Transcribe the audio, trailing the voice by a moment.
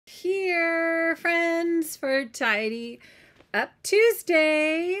friends, for Tidy Up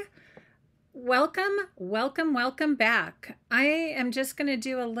Tuesday. Welcome, welcome, welcome back. I am just going to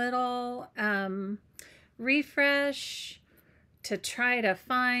do a little refresh to try to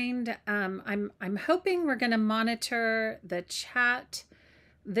find. I'm hoping we're going to monitor the chat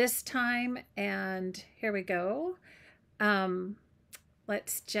this time, and here we go.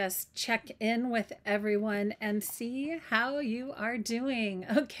 Let's just check in with everyone and see how you are doing.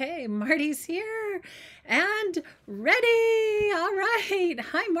 Okay, Marty's here and ready. All right.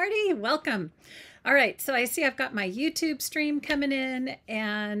 Hi, Marty. Welcome. All right. So I see I've got my YouTube stream coming in,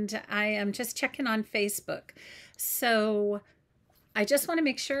 and I am just checking on Facebook. So I just want to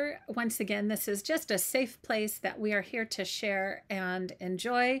make sure, once again, this is just a safe place that we are here to share and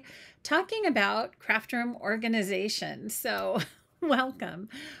enjoy talking about craft room organization. So welcome.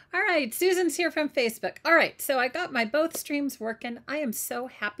 All right, Susan's here from Facebook. All right, so I got my both streams working. I am so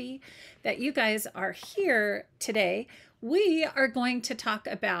happy that you guys are here today. We are going to talk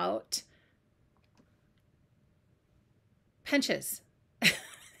about punches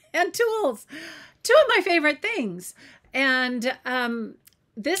and tools, two of my favorite things. And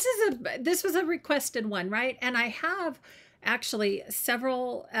this was a requested one, right? And I have actually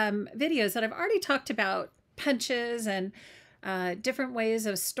several videos that I've already talked about punches and different ways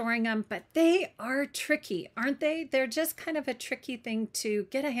of storing them, but they are tricky, aren't they? They're just kind of a tricky thing to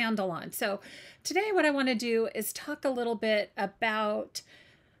get a handle on. So today what I want to do is talk a little bit about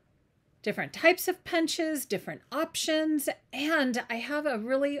different types of punches, different options, and I have a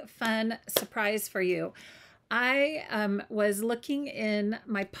really fun surprise for you. I was looking in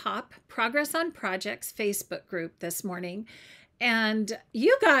my POP Progress on Projects Facebook group this morning, and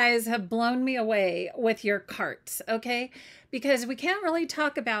you guys have blown me away with your carts, okay? Because we can't really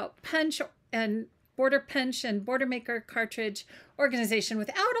talk about punch and border maker cartridge organization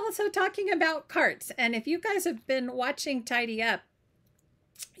without also talking about carts. And if you guys have been watching Tidy Up,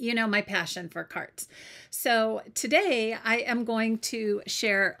 you know my passion for carts. So today I am going to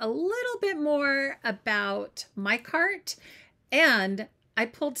share a little bit more about my cart, and I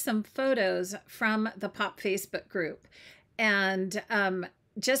pulled some photos from the POP Facebook group, and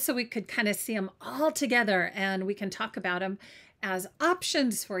just so we could kind of see them all together and we can talk about them as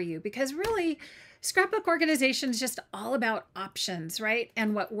options for you, because really scrapbook organization is just all about options, right?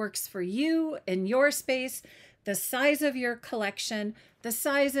 And what works for you in your space, the size of your collection, the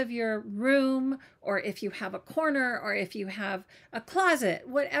size of your room, or if you have a corner, or if you have a closet,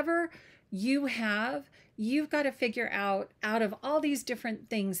 whatever you have, you've got to figure out of all these different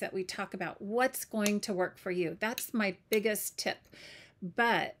things that we talk about, what's going to work for you. That's my biggest tip.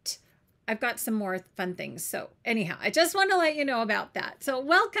 But I've got some more fun things. So anyhow, I just want to let you know about that. So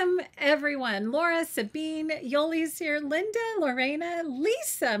welcome everyone. Laura, Sabine, Yoli's here, Linda, Lorena,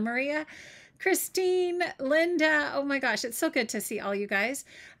 Lisa, Maria, Christine, Linda. Oh my gosh, it's so good to see all you guys.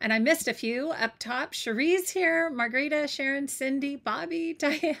 And I missed a few up top. Cherie's here, Margarita, Sharon, Cindy, Bobby,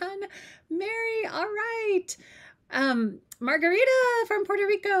 Diane, Mary. All right. Margarita from Puerto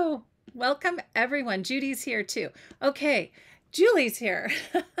Rico. Welcome everyone. Judy's here too. Okay. Julie's here.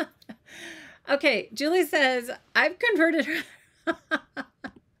 Okay. Julie says, I've converted her.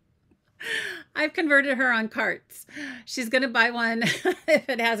 I've converted her on carts. She's going to buy one if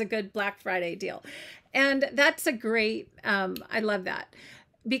it has a good Black Friday deal. And that's a great, I love that,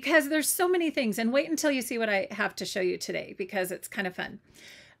 because there's so many things. And wait until you see what I have to show you today, because it's kind of fun.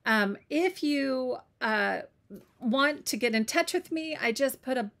 If you want to get in touch with me, I just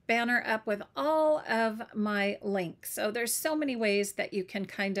put a banner up with all of my links. So there's so many ways that you can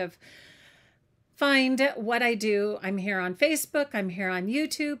kind of find what I do. I'm here on Facebook, I'm here on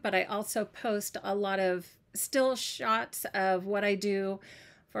YouTube, but I also post a lot of still shots of what I do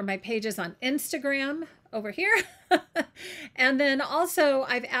for my pages on Instagram over here. And then also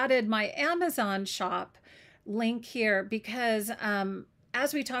I've added my Amazon shop link here, because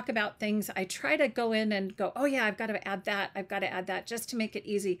as we talk about things, I try to go in and go, oh yeah, I've got to add that. I've got to add that, just to make it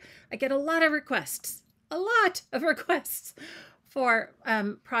easy. I get a lot of requests for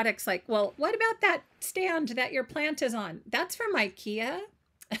products like, well, what about that stand that your plant is on? That's from IKEA.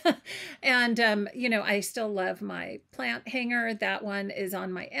 And, you know, I still love my plant hanger. That one is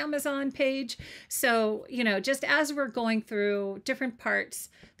on my Amazon page. So, you know, just as we're going through different parts,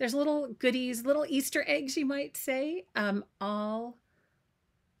 there's little goodies, little Easter eggs, you might say, all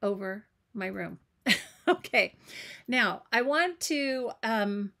over my room. Okay. Now I want to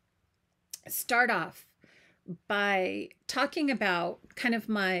start off by talking about kind of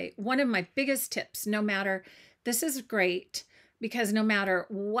one of my biggest tips. This is great because no matter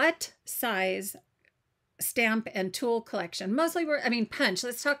what size stamp and tool collection, mostly punch,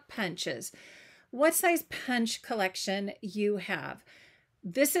 let's talk punches. what size punch collection you have.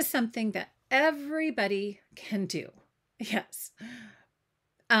 This is something that everybody can do. Yes.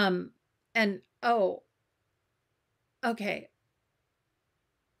 And oh, okay.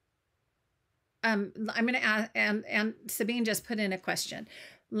 I'm going to ask, and Sabine just put in a question.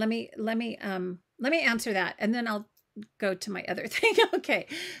 Let me answer that, and then I'll go to my other thing. Okay.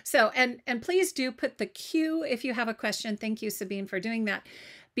 So, and please do put the Q if you have a question. Thank you, Sabine, for doing that,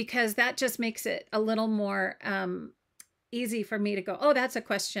 because that just makes it a little more easy for me to go, oh, that's a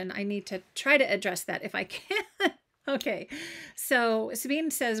question. I need to try to address that if I can. Okay. So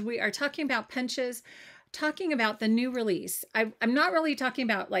Sabine says, we are talking about punches, talking about the new release. I'm not really talking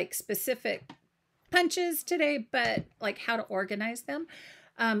about like specific punches today, but like how to organize them.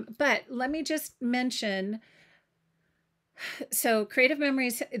 But let me just mention, so Creative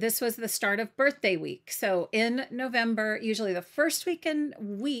Memories, this was the start of birthday week. So in November, usually the first week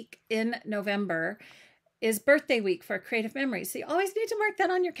in November is birthday week for Creative Memories. So you always need to mark that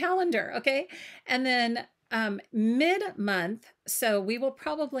on your calendar, okay? And then mid-month, so we will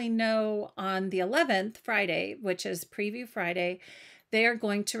probably know on the 11th, Friday, which is Preview Friday, they are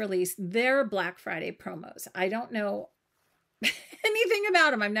going to release their Black Friday promos. I don't know anything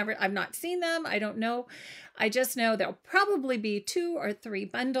about them. I've not seen them. I don't know. I just know there'll probably be 2 or 3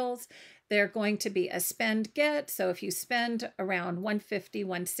 bundles. They're going to be a spend get. So if you spend around $150,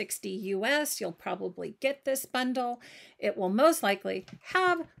 $160 US, you'll probably get this bundle. It will most likely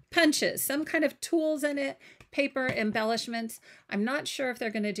have punches, some kind of tools in it, paper embellishments. I'm not sure if they're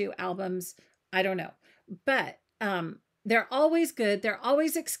going to do albums. I don't know. But they're always good. They're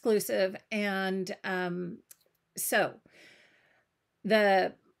always exclusive. And so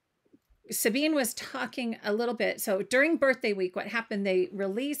Sabine was talking a little bit. So during birthday week, what happened, they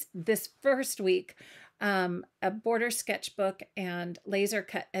released this first week a border sketchbook and laser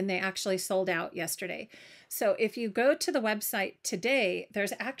cut, and they actually sold out yesterday. So if you go to the website today,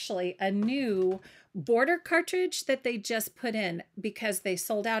 there's actually a new border cartridge that they just put in because they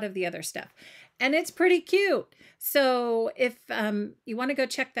sold out of the other stuff. And it's pretty cute. So if you want to go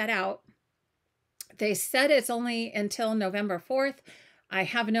check that out, they said it's only until November 4th. I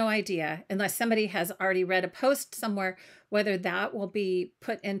have no idea, unless somebody has already read a post somewhere, whether that will be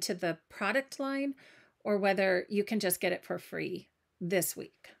put into the product line or whether you can just get it for free this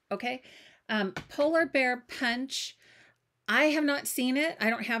week. Okay. Polar Bear Punch. I have not seen it. I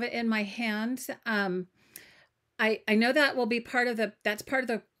don't have it in my hands. I know that will be that's part of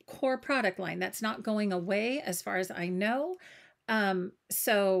the core product line. That's not going away as far as I know.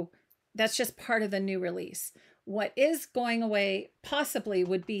 So that's just part of the new release. What is going away possibly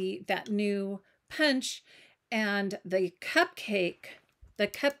would be that new punch, and the cupcake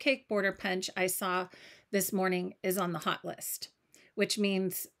border punch I saw this morning is on the hot list, which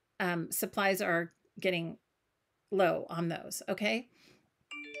means supplies are getting low on those. Okay.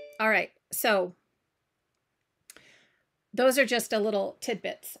 All right. So those are just a little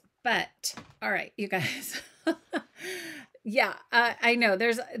tidbits, but all right, you guys. Yeah, I know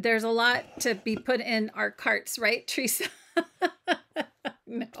there's a lot to be put in our carts, right, Teresa?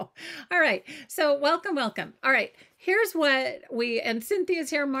 No. All right. So welcome. All right. Here's what and Cynthia's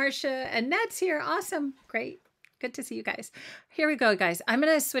here, Marcia, and Ned's here. Awesome. Great. Good to see you guys. Here we go, guys. I'm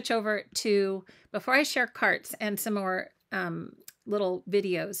going to switch over to, before I share carts and some more little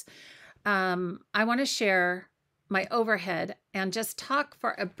videos, I want to share my overhead and just talk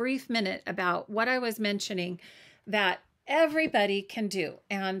for a brief minute about what I was mentioning that everybody can do.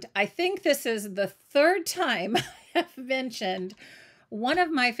 And I think this is the 3rd time I have mentioned one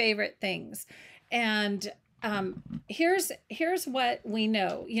of my favorite things. And here's what we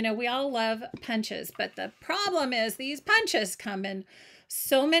know. You know, we all love punches, but the problem is these punches come in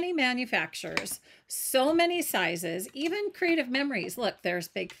so many manufacturers, so many sizes, even Creative Memories. Look, there's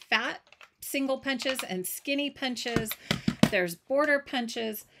big fat single punches and skinny punches. There's border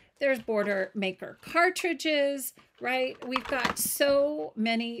punches. There's border maker cartridges, right? We've got so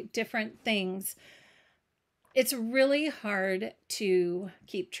many different things. It's really hard to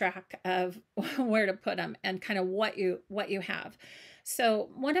keep track of where to put them and kind of what you have. So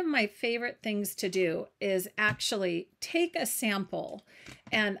one of my favorite things to do is actually take a sample.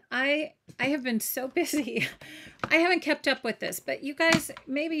 And I have been so busy. I haven't kept up with this, but you guys,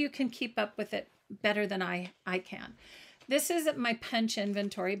 maybe you can keep up with it better than I can. This is my punch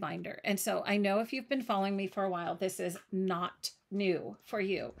inventory binder. And so I know if you've been following me for a while, this is not new for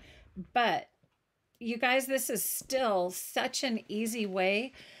you. But you guys, this is still such an easy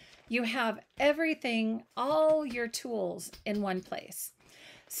way. You have everything, all your tools in one place.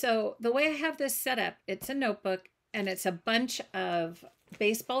 So the way I have this set up, it's a notebook and it's a bunch of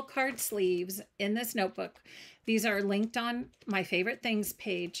baseball card sleeves in this notebook. These are linked on my favorite things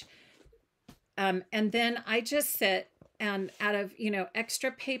page. And then I just sit and out of,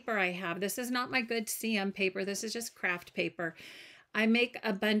 extra paper I have, this is not my good CM paper. This is just craft paper. I make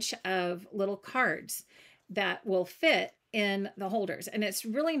a bunch of little cards that will fit in the holders. And it's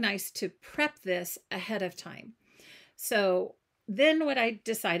really nice to prep this ahead of time. So then what I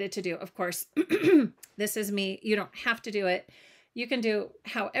decided to do, of course, this is me. You don't have to do it. You can do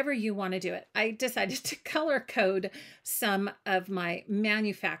however you want to do it. I decided to color code some of my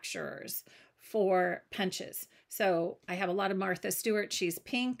manufacturers for punches. So I have a lot of Martha Stewart. She's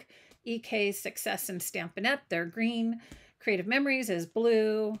pink. EK, Success, and Stampin' Up! They're green. Creative Memories is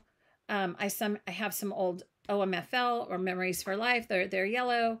blue. I have some old OMFL or Memories for Life. They're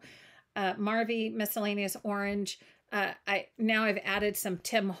yellow. Marvy, Miscellaneous Orange. Now I've added some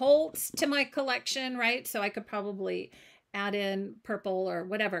Tim Holtz to my collection, right? So I could probably add in purple or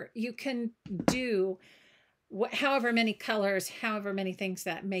whatever. You can do however many colors, however many things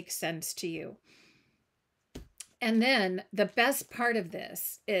that make sense to you. And then the best part of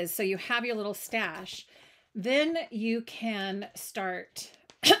this is, so you have your little stash, then you can start,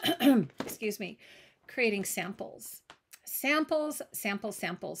 excuse me, creating samples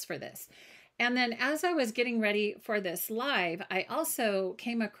for this. And then as I was getting ready for this live, I also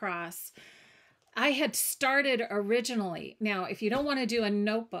came across, I had started originally. Now, if you don't want to do a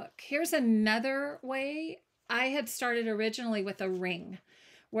notebook, here's another way. I had started originally with a ring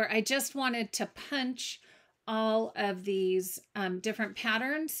where I just wanted to punch all of these different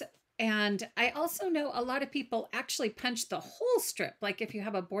patterns. And I also know a lot of people actually punch the whole strip. Like if you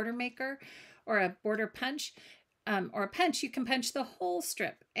have a border maker or a border punch or a punch, you can punch the whole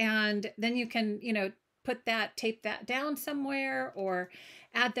strip. And then you can, put that, tape that down somewhere or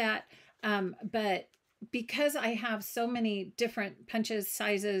add that. But because I have so many different punches,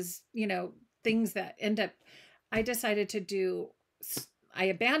 sizes, things that end up, I decided to do, I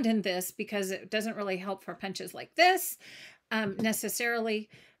abandoned this because it doesn't really help for punches like this necessarily.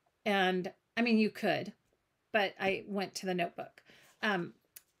 And I mean, you could, but I went to the notebook.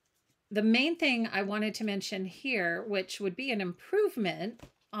 The main thing I wanted to mention here, which would be an improvement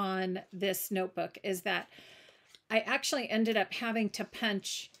on this notebook, is that I actually ended up having to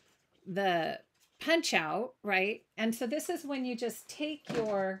punch the punch out, right? And so this is when you just take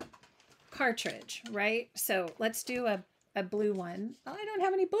your cartridge, right? So let's do a blue one. Oh, I don't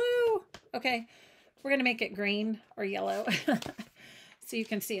have any blue. Okay, we're going to make it green or yellow so you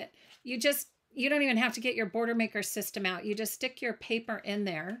can see it. You don't even have to get your border maker system out. You just stick your paper in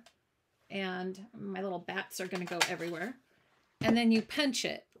there, and my little bats are going to go everywhere. And then you punch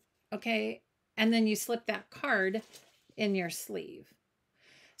it, okay? And then you slip that card in your sleeve.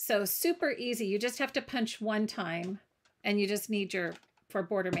 So super easy. You just have to punch one time, and you just need for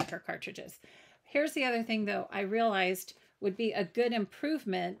border maker cartridges. Here's the other thing, though, I realized would be a good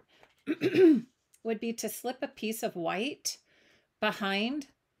improvement would be to slip a piece of white behind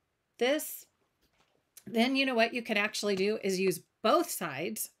this. Then you know what you could actually do is use both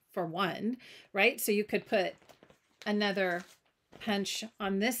sides for one, right? So you could put another punch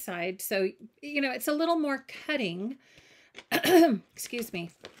on this side. So, it's a little more cutting. Excuse me.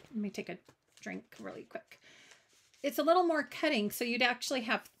 Let me take a drink really quick. It's a little more cutting. So you'd actually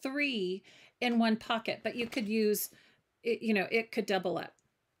have 3 in one pocket, but you could use, it could double up.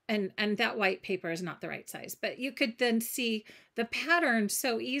 And that white paper is not the right size, but you could then see the pattern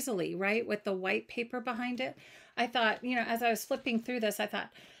so easily, right? With the white paper behind it. I thought, as I was flipping through this, I thought,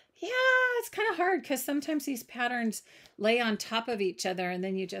 yeah, it's kind of hard because sometimes these patterns lay on top of each other and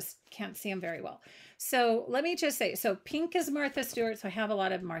then you just can't see them very well. So let me just say, so pink is Martha Stewart. So I have a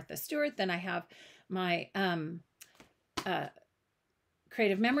lot of Martha Stewart. Then I have my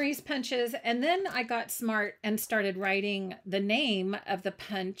Creative Memories punches. And then I got smart and started writing the name of the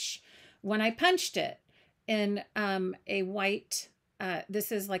punch when I punched it in a white,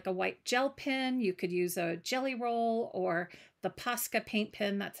 this is like a white gel pen. You could use a jelly roll or the Posca paint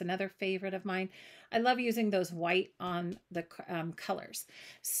pen. That's another favorite of mine. I love using those white on the colors.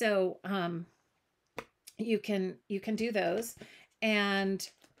 So you can do those. And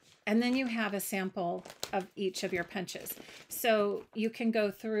then you have a sample of each of your punches. So you can go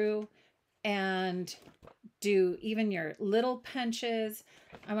through and do even your little punches.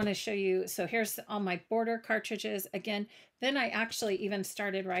 I want to show you. So here's all my border cartridges. Again, then I actually even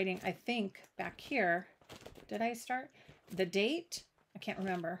started writing, I think back here, did I start the date? I can't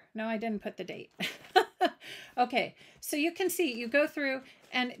remember. No, I didn't put the date. Okay. So you can see, you go through,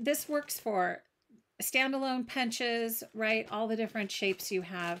 and this works for standalone punches, right? All the different shapes you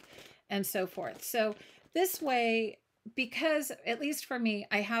have and so forth. So this way, because at least for me,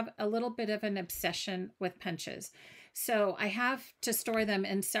 I have a little bit of an obsession with punches. So I have to store them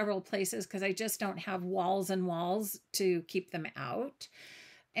in several places because I just don't have walls and walls to keep them out.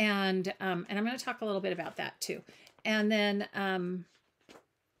 And I'm going to talk a little bit about that too. And then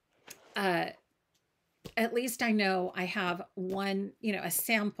at least I know I have one, a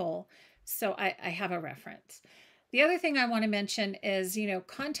sample, so I have a reference. The other thing I want to mention is,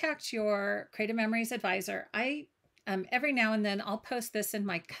 contact your Creative Memories advisor. Every now and then I'll post this in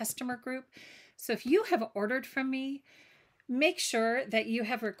my customer group. So if you have ordered from me, make sure that you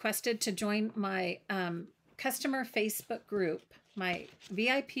have requested to join my customer Facebook group, my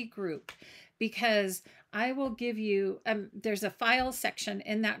VIP group, because I will give you, there's a file section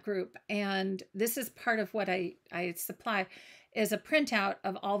in that group, and this is part of what I supply, is a printout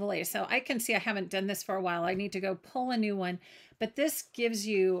of all the layers. So I can see I haven't done this for a while. I need to go pull a new one, but this gives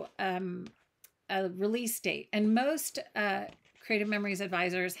you a release date. And most Creative Memories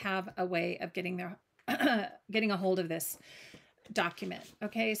advisors have a way of getting a hold of this document.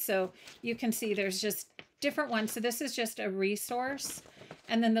 Okay, so you can see there's just different ones. So this is just a resource.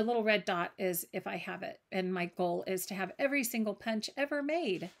 And then the little red dot is if I have it. And my goal is to have every single punch ever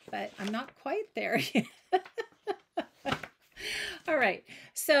made, but I'm not quite there yet. All right.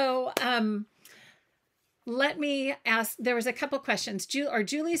 So let me ask, there was a couple questions.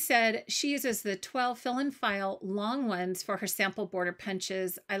 Julie said she uses the 12 fill and file long ones for her sample border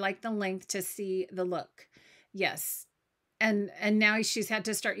punches. I like the length to see the look. Yes. And now she's had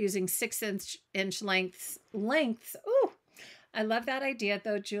to start using 6-inch lengths. Ooh, I love that idea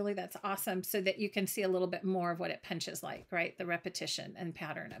though, Julie. That's awesome. So that you can see a little bit more of what it punches like, right? The repetition and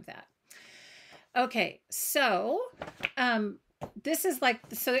pattern of that. Okay. So, this is like,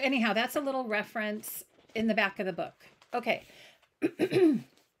 so anyhow, that's a little reference in the back of the book. Okay.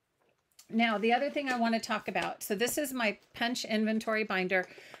 Now, the other thing I want to talk about, so this is my punch inventory binder.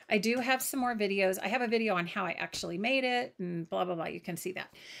 I do have some more videos. I have a video on how I actually made it and blah, blah, blah. You can see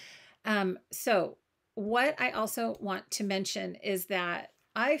that. So what I also want to mention is that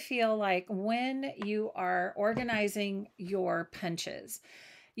I feel like when you are organizing your punches,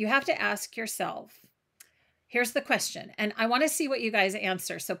 you have to ask yourself, here's the question, and I want to see what you guys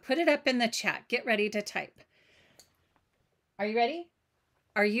answer. So put it up in the chat. Get ready to type. Are you ready?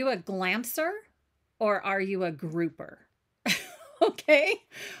 Are you a glancer or are you a grouper? Okay.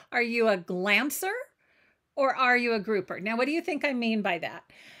 Are you a glancer or are you a grouper? Now, what do you think I mean by that?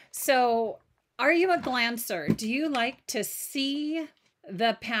 So are you a glancer? Do you like to see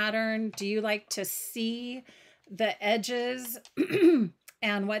the pattern? Do you like to see the edges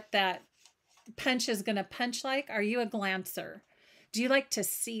and what that punch is going to punch like? Are you a glancer? Do you like to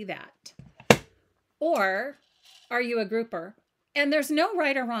see that? Or are you a grouper? And there's no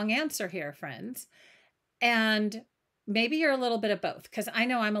right or wrong answer here, friends. And maybe you're a little bit of both, because I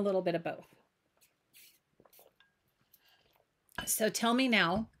know I'm a little bit of both. So tell me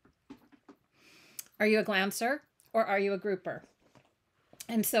now, are you a glancer or are you a grouper?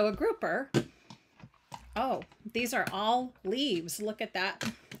 And so a grouper, oh, these are all leaves. Look at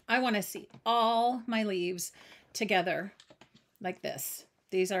that. I want to see all my leaves together like this.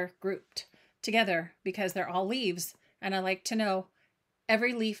 These are grouped together because they're all leaves. And I like to know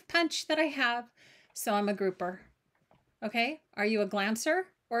every leaf punch that I have. So I'm a grouper. Okay. Are you a glancer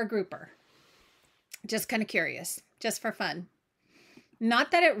or a grouper? Just kind of curious, just for fun. Not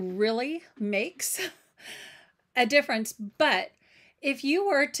that it really makes a difference, but if you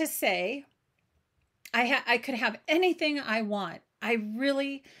were to say, I could have anything I want. I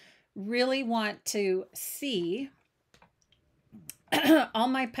really, really want to see all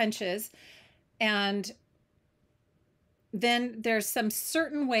my punches. And then there's some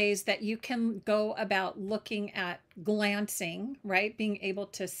certain ways that you can go about looking at glancing, right? Being able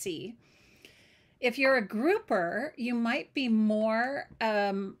to see. If you're a grouper, you might be more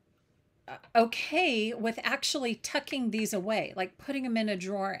okay with actually tucking these away, like putting them in a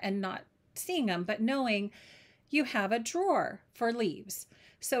drawer and not seeing them, but knowing you have a drawer for leaves.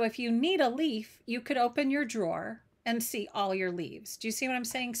 So if you need a leaf, you could open your drawer and see all your leaves. Do you see what I'm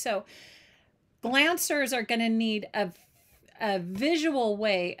saying? So glancers are going to need a visual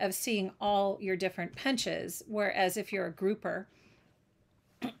way of seeing all your different punches. Whereas if you're a grouper,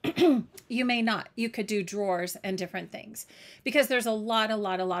 you may not. You could do drawers and different things because there's a lot of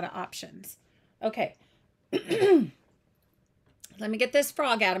options. Okay. Let me get this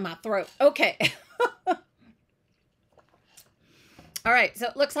frog out of my throat. Okay. All right. So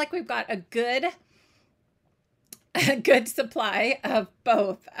it looks like we've got a good supply of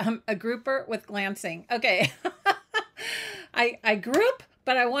both. A grouper with glancing. Okay. I group,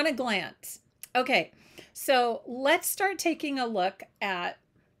 but I want to glance. Okay. So let's start taking a look at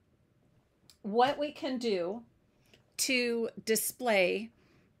what we can do to display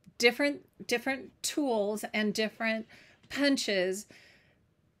different tools and different punches,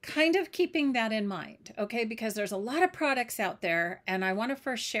 kind of keeping that in mind, okay? Because there's a lot of products out there, and I want to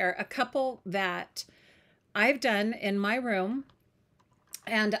first share a couple that I've done in my room.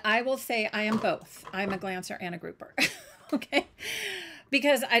 And I will say I am both. I'm a glancer and a grouper. Okay.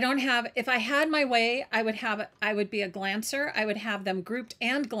 Because I don't have, if I had my way, I would be a glancer. I would have them grouped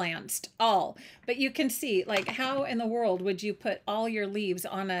and glanced all. But you can see, like, how in the world would you put all your leaves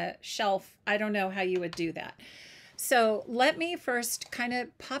on a shelf? I don't know how you would do that. So let me first kind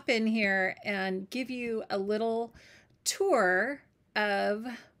of pop in here and give you a little tour of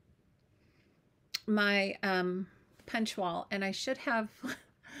my punch wall. And I should have,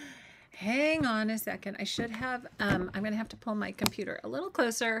 hang on a second. I should have, I'm going to have to pull my computer a little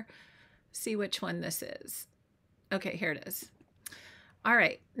closer, see which one this is. Okay, here it is. All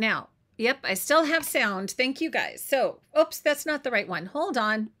right. Now, yep, I still have sound. Thank you guys. So, oops, that's not the right one. Hold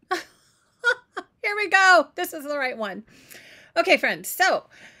on. Here we go. This is the right one. Okay, friends. So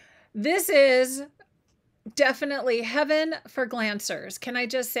this is definitely heaven for glancers. Can I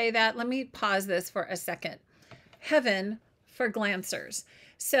just say that? Let me pause this for a second. Heaven for glancers.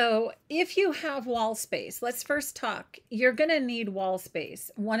 So if you have wall space, let's first talk. You're going to need wall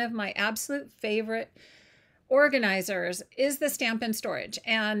space. One of my absolute favorite organizers is the Stampin' Storage.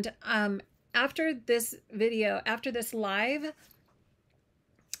 And after this video, after this live,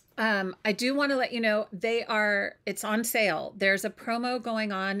 I do want to let you know it's on sale. There's a promo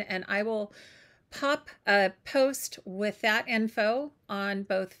going on, and I will pop a post with that info on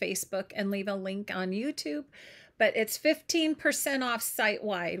both Facebook and leave a link on YouTube. But it's 15% off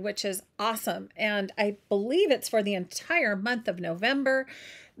site-wide, which is awesome. And I believe it's for the entire month of November.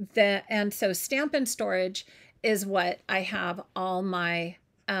 And so Stampin' Storage is what I have all my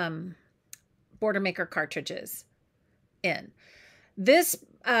Border Maker cartridges in. This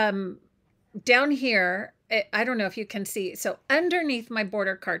down here, I don't know if you can see. So underneath my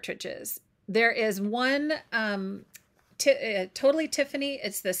border cartridges, there is one Totally Tiffany.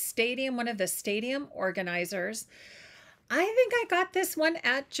 It's the Stadium, one of the Stadium organizers. I think I got this one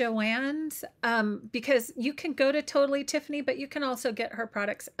at Joann's because you can go to Totally Tiffany, but you can also get her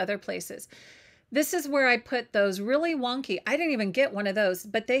products other places. This is where I put those really wonky. I didn't even get one of those,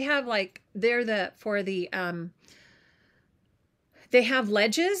 but they have like, they have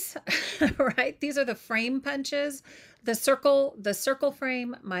ledges, right? These are the frame punches, the circle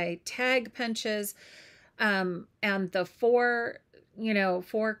frame, my tag punches, and the four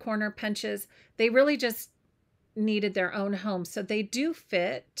corner punches. They really just needed their own home. So they do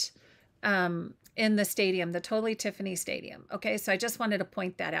fit in the Stadium, the Totally Tiffany Stadium. Okay, so I just wanted to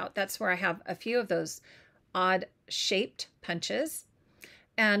point that out. That's where I have a few of those odd shaped punches.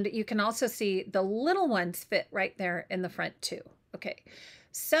 And you can also see the little ones fit right there in the front too. Okay,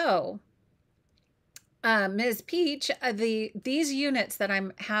 so Ms. Peach, these units that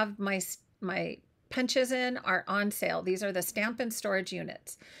have my punches in are on sale. These are the Stampin' Storage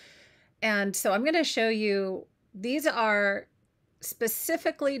units. And so I'm going to show you, these are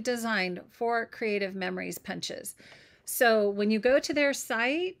specifically designed for Creative Memories punches. So when you go to their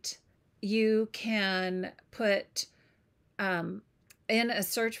site, you can put in a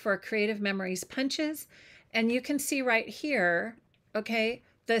search for Creative Memories punches, and you can see right here, okay,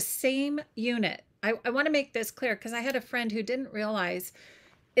 the same unit. I want to make this clear because I had a friend who didn't realize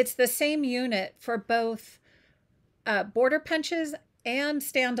it's the same unit for both border punches and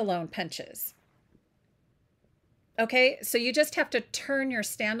standalone punches. Okay, so you just have to turn your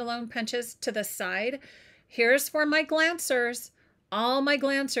standalone punches to the side. Here's for my glancers. All my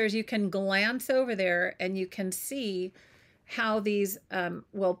glancers, you can glance over there and you can see how these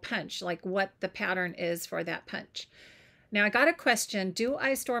will punch, like what the pattern is for that punch. Now I got a question, do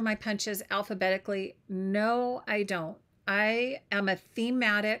I store my punches alphabetically? No, I don't. I am a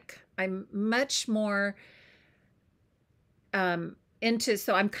thematic. I'm much more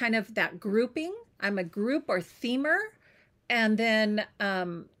so I'm kind of that grouping. I'm a group or themer. And then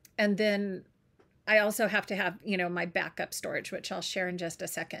I also have to have, my backup storage, which I'll share in just a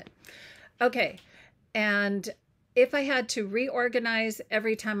second. Okay. And if I had to reorganize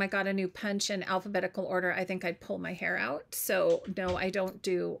every time I got a new punch in alphabetical order, I think I'd pull my hair out. So no, I don't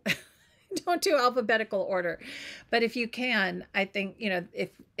do don't do alphabetical order. But if you can, I think,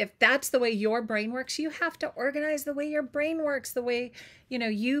 if that's the way your brain works, you have to organize the way your brain works, the way,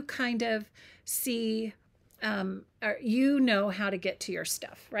 you kind of see, or how to get to your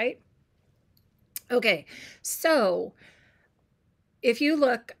stuff, right? Okay. So if you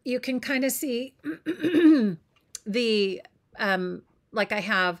look, you can kind of see the, like I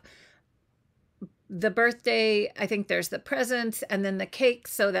have the birthday, I think there's the presents and then the cake.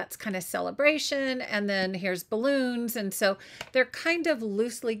 So that's kind of celebration. And then here's balloons. And so they're kind of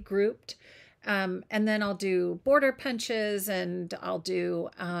loosely grouped. And then I'll do border punches and I'll do,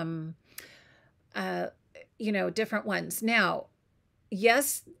 different ones. Now,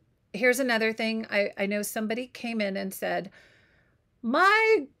 yes, here's another thing. I know somebody came in and said,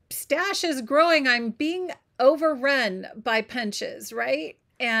 my stash is growing. I'm being overrun by punches, right?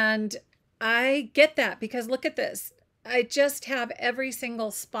 And I get that because look at this. I just have every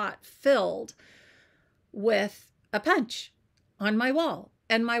single spot filled with a punch on my wall.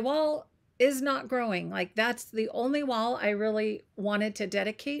 And my wall is not growing. Like that's the only wall I really wanted to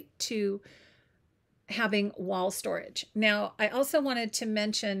dedicate to having wall storage. Now, I also wanted to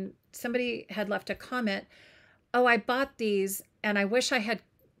mention somebody had left a comment. Oh, I bought these and I wish I had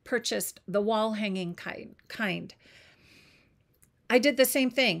purchased the wall hanging kind. I did the same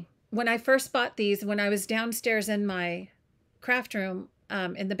thing. When I first bought these, when I was downstairs in my craft room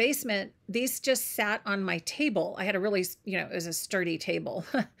in the basement, these just sat on my table. I had a really, it was a sturdy table.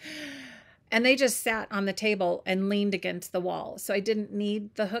 And they just sat on the table and leaned against the wall. So I didn't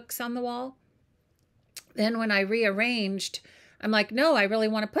need the hooks on the wall. Then when I rearranged, I'm like, no, I really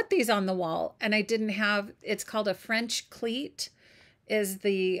want to put these on the wall. And I didn't have, it's called a French cleat, is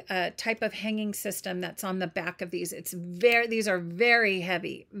the type of hanging system that's on the back of these. These are very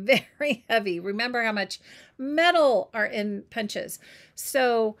heavy, very heavy. Remember how much metal are in punches.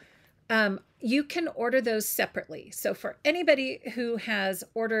 So you can order those separately. So for anybody who has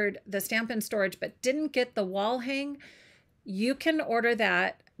ordered the Stampin' Storage but didn't get the wall hang, you can order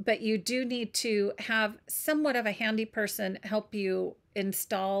that, but you do need to have somewhat of a handy person help you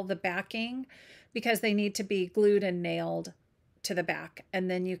install the backing because they need to be glued and nailed to the back. And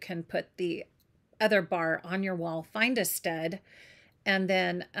then you can put the other bar on your wall, find a stud, and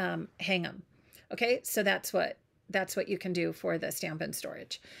then hang them. Okay, so that's what you can do for the Stampin'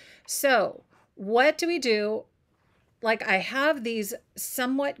 Storage. So what do we do? Like I have these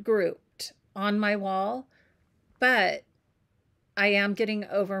somewhat grouped on my wall, but I am getting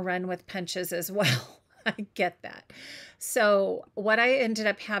overrun with punches as well. I get that. So what I ended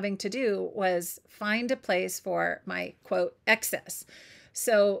up having to do was find a place for my quote excess.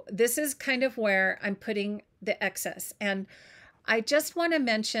 So this is kind of where I'm putting the excess. And I just want to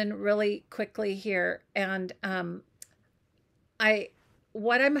mention really quickly here, and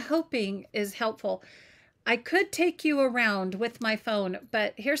what I'm hoping is helpful. I could take you around with my phone,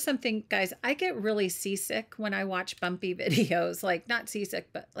 but here's something, guys. I get really seasick when I watch bumpy videos, like not seasick,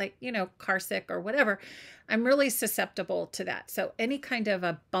 but like, car sick or whatever. I'm really susceptible to that. So any kind of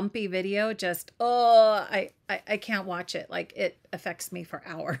a bumpy video, just, I can't watch it. Like it affects me for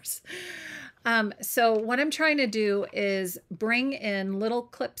hours. So what I'm trying to do is bring in little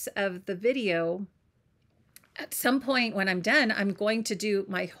clips of the video. At some point when I'm done, I'm going to do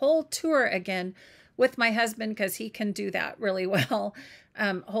my whole tour again with my husband because he can do that really well.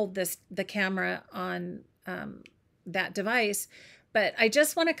 Hold the camera on that device. But I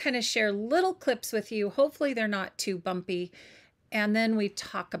just want to kind of share little clips with you. Hopefully they're not too bumpy. And then we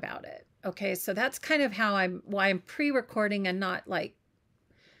talk about it. Okay, so that's kind of why I'm pre-recording and not like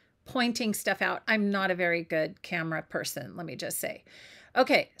pointing stuff out. I'm not a very good camera person, let me just say.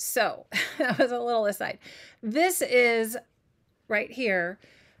 Okay, so that was a little aside. This is right here.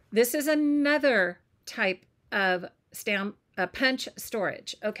 This is another type of punch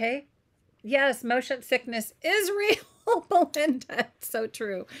storage. Okay. Yes, motion sickness is real, Belinda. It's so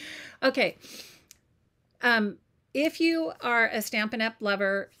true. Okay. If you are a Stampin' Up!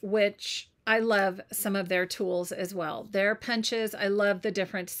 Lover, which I love some of their tools as well. Their punches, I love the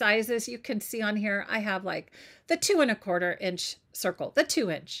different sizes. You can see on here, I have like the 2 1/4 inch circle, the 2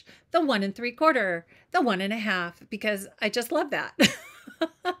 inch, the 1 3/4, the 1 1/2, because I just love that.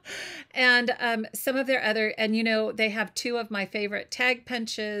 And some of their other, and they have 2 of my favorite tag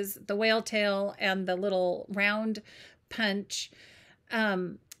punches, the whale tail and the little round punch.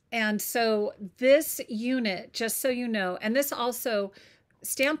 And so this unit, just so you know, and this also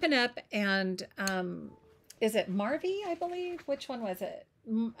Stampin' Up! And is it Marvy, I believe? Which one was it?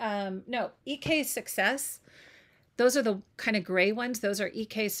 No, EK Success. Those are the kind of gray ones. Those are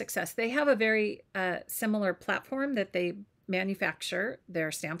EK Success. They have a very similar platform that they manufacture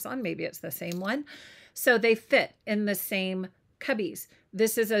their stamps on. Maybe it's the same one. So they fit in the same cubbies.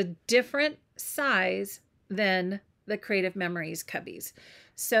 This is a different size than the Creative Memories cubbies.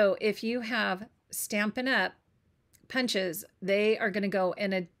 So if you have Stampin' Up! Punches, they are going to go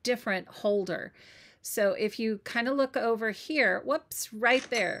in a different holder. So if you kind of look over here, whoops, right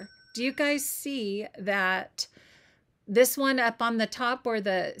there. Do you guys see that this one up on the top or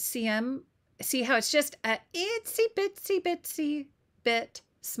the CM, see how it's just a itsy bit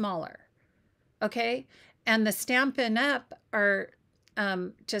smaller, okay? And the Stampin' Up are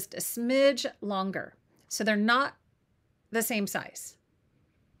just a smidge longer. So they're not the same size.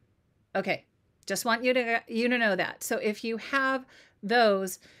 Okay, just want you to know that. So if you have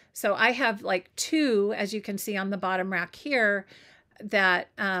those, so I have like 2, as you can see on the bottom rack here, that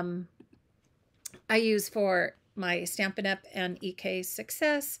I use for my Stampin' Up! And EK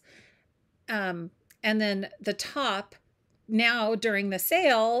Success. And then the top, now during the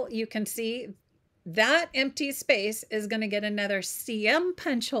sale, you can see that empty space is going to get another CM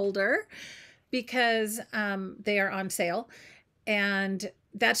punch holder because they are on sale. And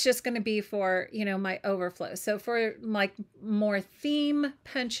that's just going to be for, you know, my overflow. So for like more theme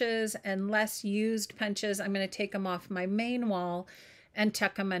punches and less used punches, I'm going to take them off my main wall and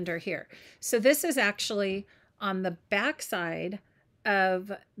tuck them under here. So this is actually on the back side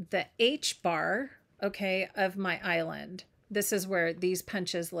of the H bar, okay, of my island. This is where these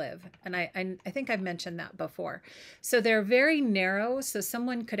punches live. And I think I've mentioned that before. So they're very narrow, so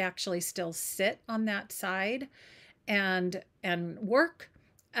someone could actually still sit on that side and work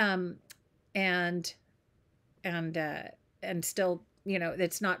and still, you know,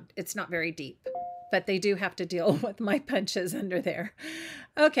 it's not very deep, but they do have to deal with my punches under there.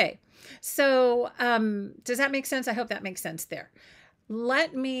 Okay. So, does that make sense? I hope that makes sense there.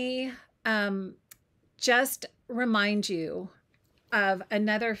 Let me, just remind you of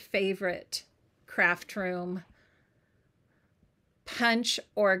another favorite craft room punch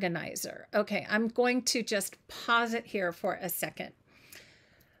organizer. Okay, I'm going to just pause it here for a second.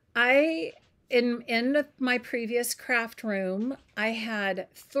 In my previous craft room, I had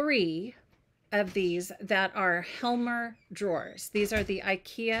 3 of these that are Helmer drawers. These are the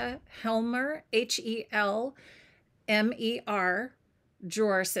IKEA Helmer, Helmer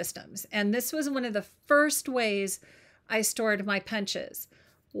drawer systems. And this was one of the first ways I stored my punches.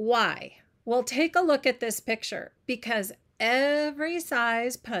 Why? Well, take a look at this picture because every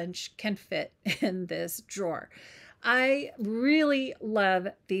size punch can fit in this drawer. I really love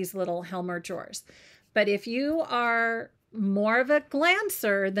these little Helmer drawers. But if you are more of a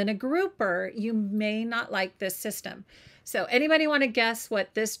glancer than a grouper, you may not like this system. So anybody want to guess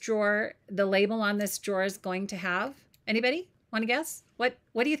what this drawer, the label on this drawer is going to have? Anybody want to guess? What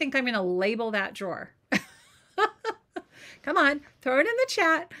do you think I'm going to label that drawer? Come on, throw it in the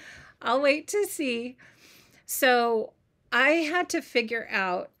chat. I'll wait to see. So I had to figure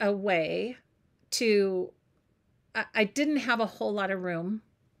out a way to, I didn't have a whole lot of room,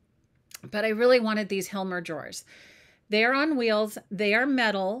 but I really wanted these Helmer drawers. They are on wheels, they are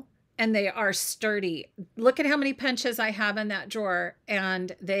metal, and they are sturdy. Look at how many punches I have in that drawer,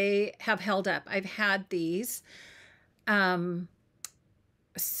 and they have held up. I've had these.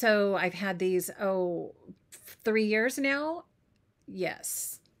 So I've had these, 3 years now.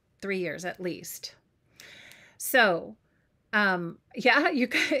 Yes, 3 years at least. So, yeah, you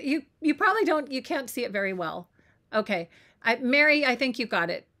probably you can't see it very well. Okay. Mary, I think you got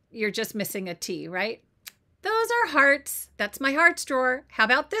it. You're just missing a T, right? Those are hearts. That's my hearts drawer. How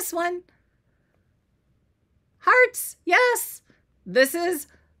about this one? Hearts. Yes. This is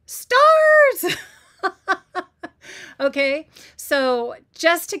stars. Okay. So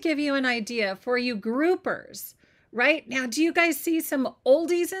just to give you an idea for you groupers, right? Now, do you guys see some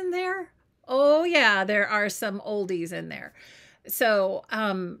oldies in there? Oh yeah, there are some oldies in there. So,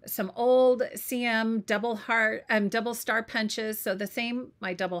 some old CM double star punches. So the same,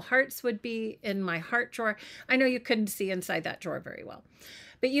 my double hearts would be in my heart drawer. I know you couldn't see inside that drawer very well,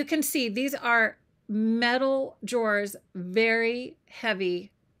 but you can see these are metal drawers, very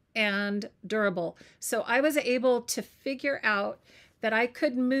heavy and durable. So I was able to figure out that I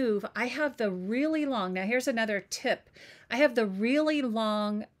could move. I have the really long, now here's another tip. I have the really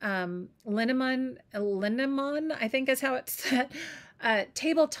long linimon, I think is how it's said,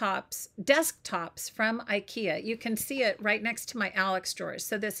 tabletops, desktops from IKEA. You can see it right next to my Alex drawers.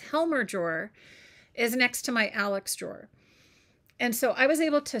 So this Helmer drawer is next to my Alex drawer. And so I was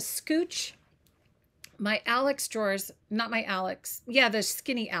able to scooch my Alex drawers, not my Alex, yeah, the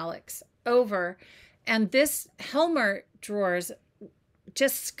skinny Alex over. And this Helmer drawers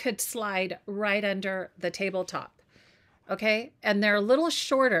just could slide right under the tabletop. Okay. And they're a little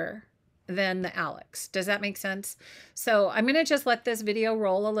shorter than the Alex. Does that make sense? So I'm going to just let this video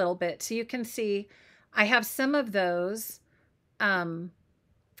roll a little bit so you can see I have some of those under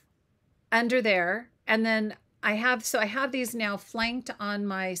there. And then I have these now flanked on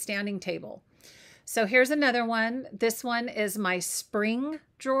my standing table. So here's another one. This one is my spring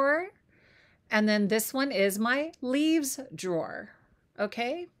drawer. And then this one is my leaves drawer.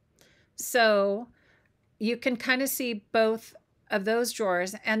 Okay. So you can kind of see both of those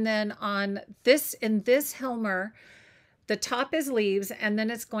drawers. And then on this, in this Helmer, the top is leaves, and then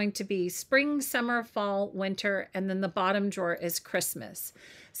it's going to be spring, summer, fall, winter, and then the bottom drawer is Christmas.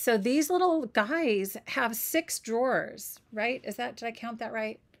 So these little guys have 6 drawers, right? Is that, did I count that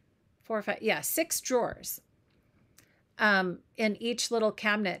right? 4 or 5, yeah, 6 drawers in each little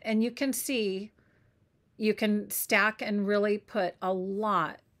cabinet. And you can see, you can stack and really put a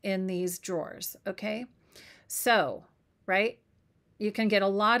lot in these drawers, okay? So, right, you can get a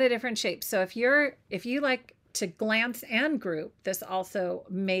lot of different shapes. So if you like to glance and group, this also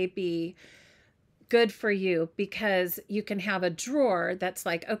may be good for you, because you can have a drawer that's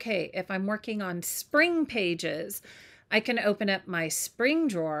like, okay, if I'm working on spring pages, I can open up my spring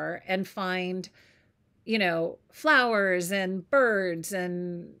drawer and find, you know, flowers and birds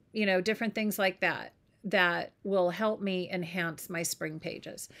and, you know, different things like that, that will help me enhance my spring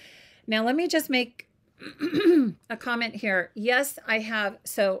pages. Now, let me just make a comment here. Yes, I have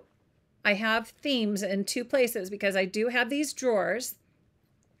themes in 2 places, because I do have these drawers,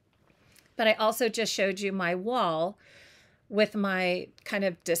 but I also just showed you my wall with my kind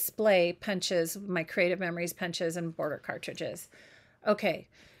of display punches, my Creative Memories punches and border cartridges. Okay,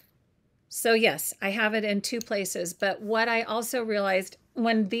 so yes, I have it in 2 places, but what I also realized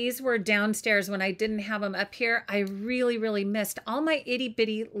when these were downstairs, when I didn't have them up here, I really, really missed all my itty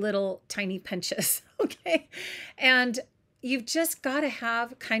bitty little tiny punches, okay? And you've just got to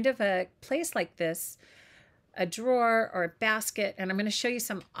have kind of a place like this, a drawer or a basket. And I'm going to show you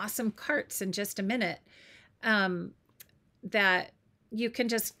some awesome carts in just a minute that you can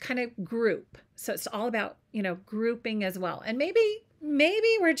just kind of group. So it's all about, you know, grouping as well. And maybe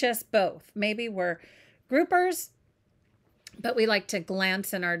we're just both. Maybe we're groupers, but we like to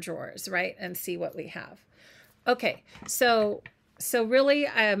glance in our drawers, right? And see what we have. Okay. So really,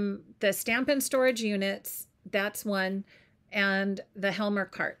 the Stampin' Storage units, that's one. And the Helmer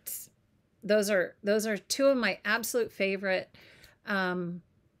carts. Those are 2 of my absolute favorite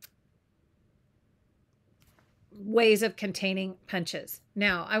ways of containing punches.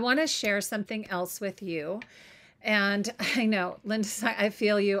 Now, I want to share something else with you. And I know, Linda, I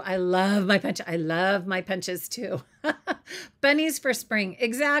feel you. I love my punch. I love my punches too. Bunnies for spring.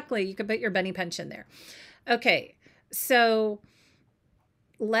 Exactly. You could put your bunny punch in there. Okay. So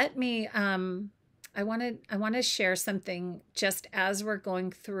let me, I want to share something just as we're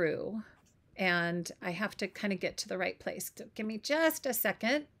going through, and I have to kind of get to the right place. So give me just a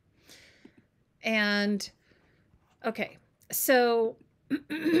second. And okay, so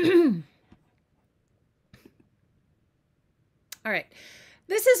all right,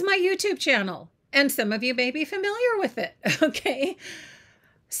 this is my YouTube channel, and some of you may be familiar with it. Okay.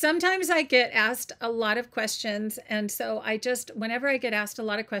 Sometimes I get asked a lot of questions, and so whenever I get asked a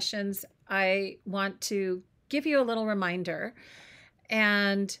lot of questions, I want to give you a little reminder.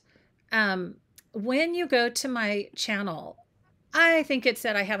 And when you go to my channel, I think it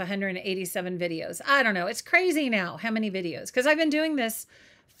said I have 187 videos. I don't know. It's crazy now how many videos, because I've been doing this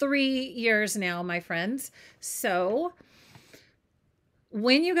 3 years now, my friends. So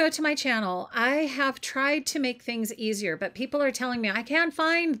when you go to my channel, I have tried to make things easier, but people are telling me I can't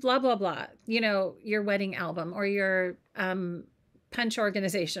find blah, blah, blah, you know, your wedding album or your punch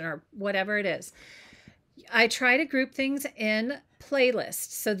organization or whatever it is. I try to group things in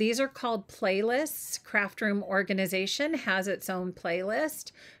playlists. So these are called playlists. Craft Room Organization has its own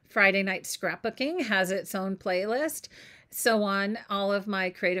playlist. Friday Night Scrapbooking has its own playlist. So on. All of my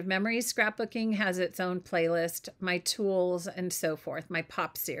Creative Memories scrapbooking has its own playlist, my tools and so forth, my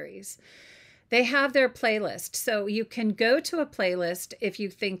pop series. They have their playlist. So you can go to a playlist if you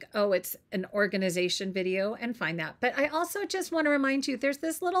think, oh, it's an organization video, and find that. But I also just want to remind you, there's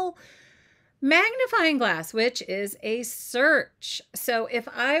this little magnifying glass, which is a search. So if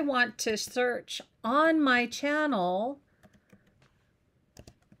I want to search on my channel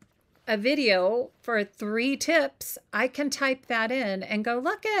a video for 3 tips, I can type that in and go,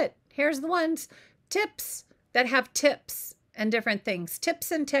 look at, here's the ones, tips that have tips and different things,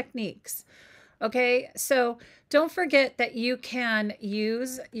 tips and techniques. Okay, so don't forget that you can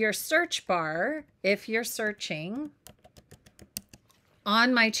use your search bar if you're searching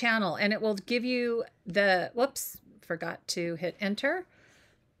on my channel, and it will give you the, whoops, forgot to hit enter.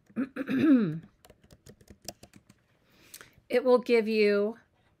 It will give you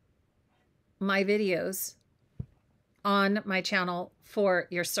my videos on my channel for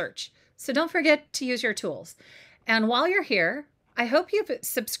your search. So don't forget to use your tools. And while you're here, I hope you've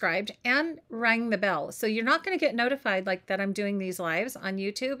subscribed and rang the bell. So you're not going to get notified like that I'm doing these lives on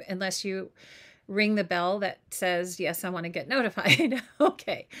YouTube unless you ring the bell that says, yes, I want to get notified.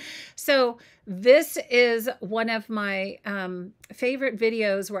 Okay. So this is one of my favorite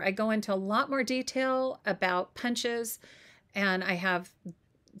videos where I go into a lot more detail about punches, and I have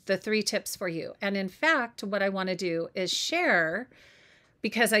the 3 tips for you. And in fact, what I want to do is share,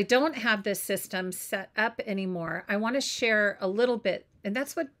 because I don't have this system set up anymore. I want to share a little bit, and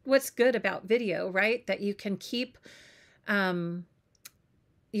that's what's good about video, right? That you can keep, you know,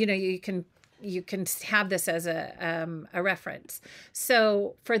 you can have this as a reference.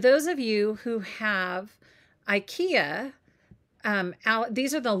 So for those of you who have IKEA,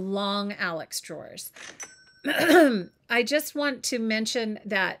 these are the long Alex drawers. I just want to mention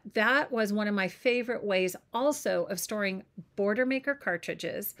that that was one of my favorite ways also of storing border maker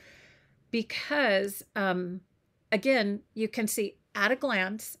cartridges, because again, you can see at a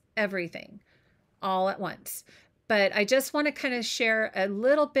glance everything all at once. But I just want to kind of share a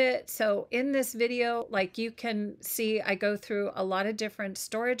little bit. So in this video, like you can see, I go through a lot of different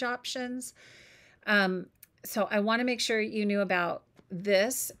storage options. So I want to make sure you knew about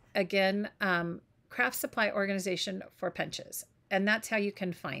this. Again, craft supply organization for punches, and that's how you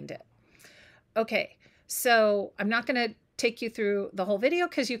can find it. Okay, so I'm not going to take you through the whole video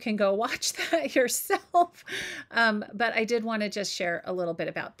because you can go watch that yourself, but I did want to just share a little bit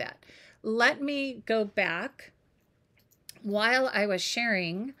about that. Let me go back while I was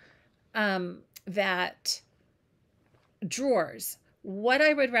sharing that drawers, what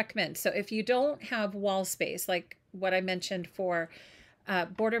I would recommend. So if you don't have wall space, like what I mentioned for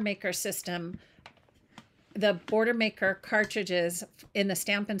border maker system, the border maker cartridges in the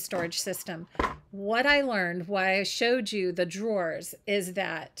Stampin' Storage system, what I learned, why I showed you the drawers, is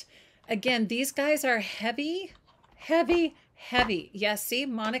that, again, these guys are heavy, heavy, heavy. Yes, see,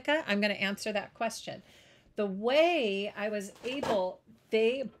 Monica, I'm going to answer that question. The way I was able,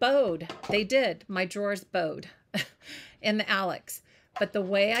 they bowed. They did. My drawers bowed in the Alex. But the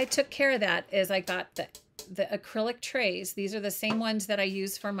way I took care of that is I got the acrylic trays. These are the same ones that I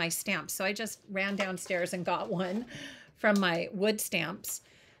use for my stamps. So I just ran downstairs and got one from my wood stamps.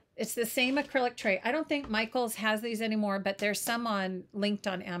 It's the same acrylic tray. I don't think Michael's has these anymore, but there's some linked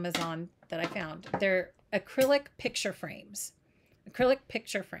on Amazon that I found. They're acrylic picture frames. Acrylic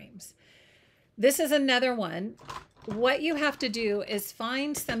picture frames. This is another one. What you have to do is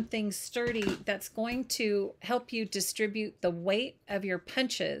find something sturdy that's going to help you distribute the weight of your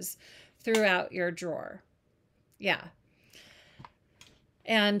punches throughout your drawer. Yeah.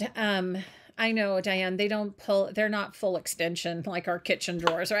 And I know, Diane, they're not full extension like our kitchen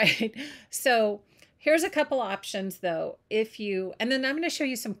drawers, right? So here's a couple options though. And then I'm going to show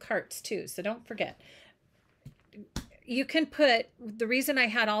you some carts too, so don't forget. You can put, the reason I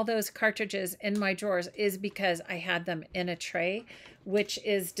had all those cartridges in my drawers is because I had them in a tray, which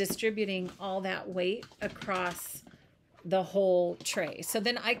is distributing all that weight across the whole tray. So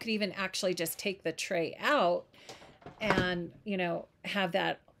then I could even actually just take the tray out and, you know, have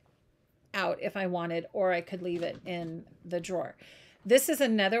that out if I wanted, or I could leave it in the drawer. This is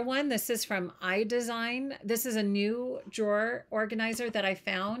another one. This is from iDesign. This is a new drawer organizer that I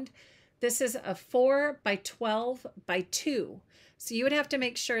found. This is a 4 by 12 by 2. So you would have to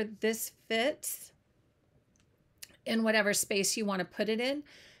make sure this fits in whatever space you want to put it in.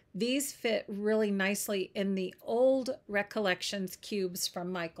 These fit really nicely in the old Recollections cubes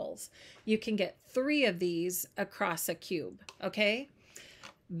from Michael's. You can get 3 of these across a cube, okay?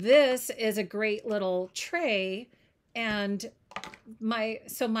 This is a great little tray, and my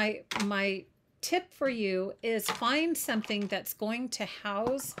tip for you is find something that's going to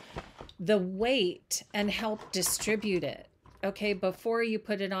house the weight and help distribute it, okay, before you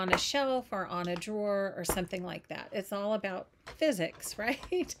put it on a shelf or on a drawer or something like that. It's all about physics,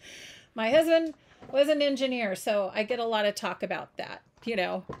 right? My husband was an engineer, so I get a lot of talk about that, you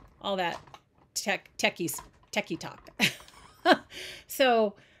know, all that techie talk.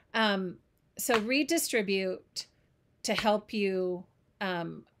 So redistribute to help you,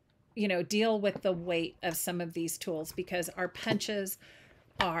 you know, deal with the weight of some of these tools, because our punches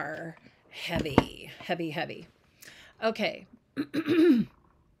are heavy, heavy, heavy. Okay. The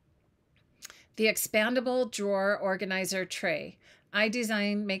expandable drawer organizer tray.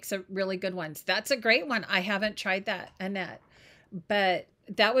 iDesign makes a really good ones. That's a great one. I haven't tried that, Annette, but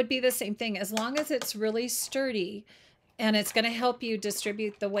that would be the same thing, as long as it's really sturdy and it's going to help you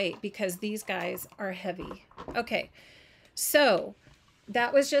distribute the weight, because these guys are heavy. Okay. So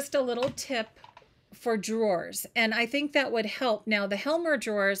that was just a little tip for drawers, and I think that would help. Now the Helmer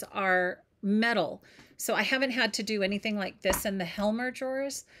drawers are metal. So I haven't had to do anything like this in the Helmer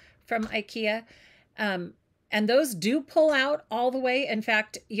drawers from IKEA. And those do pull out all the way. In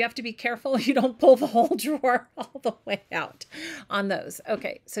fact, you have to be careful you don't pull the whole drawer all the way out on those.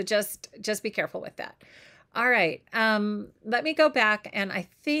 Okay, so just be careful with that. All right, let me go back, and I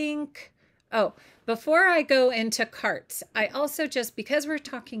think, oh, before I go into carts, I also just, because we're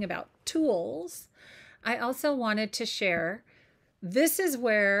talking about tools, I also wanted to share, this is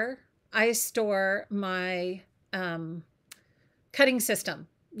where I store my cutting system.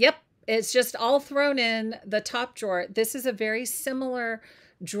 Yep, it's just all thrown in the top drawer. This is a very similar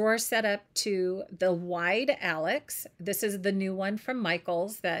drawer setup to the wide Alex. This is the new one from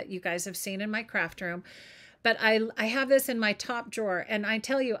Michaels that you guys have seen in my craft room. But I have this in my top drawer, and I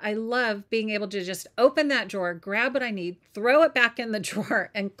tell you, I love being able to just open that drawer, grab what I need, throw it back in the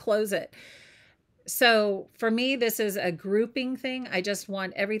drawer, and close it. So for me, this is a grouping thing. I just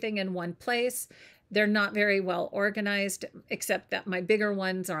want everything in one place. They're not very well organized, except that my bigger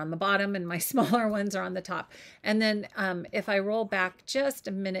ones are on the bottom and my smaller ones are on the top. And then if I roll back just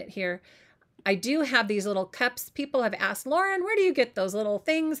a minute here, I do have these little cups. People have asked, Lauren, where do you get those little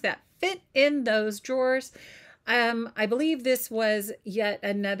things that fit in those drawers? I believe this was yet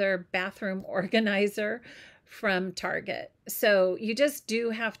another bathroom organizer from Target. So you just do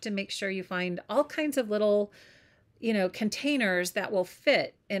have to make sure you find all kinds of little, you know, containers that will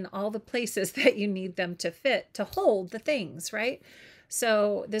fit in all the places that you need them to fit to hold the things, right?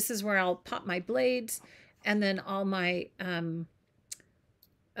 So this is where I'll pop my blades, and then all my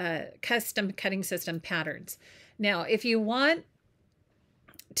custom cutting system patterns. Now, if you want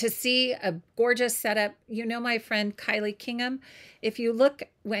to see a gorgeous setup, you know my friend Kylie Kingham. If you look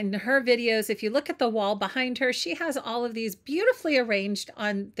in her videos, if you look at the wall behind her, she has all of these beautifully arranged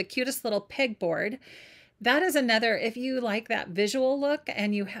on the cutest little pegboard. That is another, if you like that visual look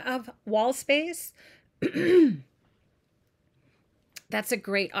and you have wall space, that's a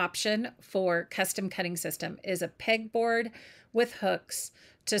great option for custom cutting system, is a pegboard with hooks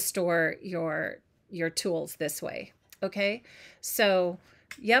to store your tools this way. Okay, so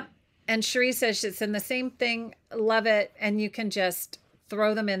yep. And Cherie says it's in the same thing. Love it. And you can just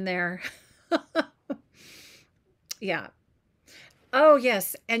throw them in there. Yeah. Oh,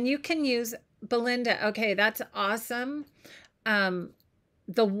 yes. And you can use Belinda. Okay, that's awesome. The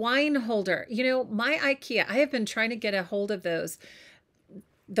wine holder. You know, my IKEA, I have been trying to get a hold of those.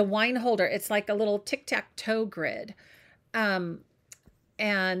 The wine holder, it's like a little tic-tac-toe grid.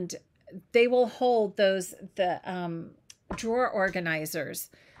 And they will hold those, the drawer organizers.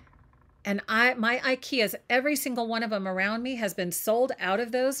 And my IKEAs, every single one of them around me has been sold out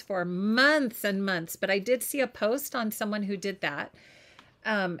of those for months and months. But I did see a post on someone who did that.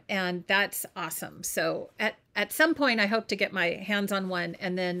 And that's awesome. So at some point, I hope to get my hands on one,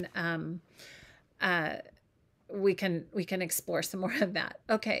 and then we can explore some more of that.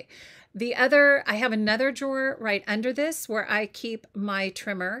 Okay. I have another drawer right under this where I keep my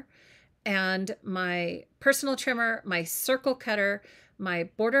trimmer and my personal trimmer, my circle cutter, my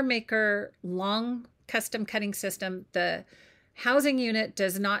border maker long custom cutting system. The housing unit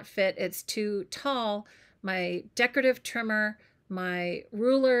does not fit. It's too tall. My decorative trimmer, my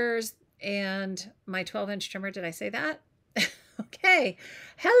rulers, and my 12-inch trimmer. Did I say that? Okay.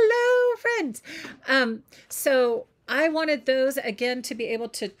 Hello, friends. So I wanted those again to be able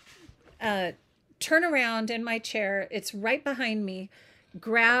to turn around in my chair. It's right behind me.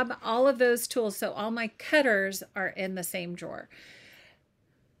 Grab all of those tools. So all my cutters are in the same drawer.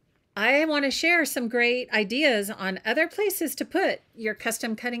 I want to share some great ideas on other places to put your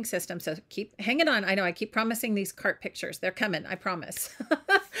custom cutting system. So keep hanging on. I know I keep promising these cart pictures. They're coming, I promise.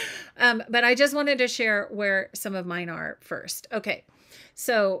 But I just wanted to share where some of mine are first. Okay,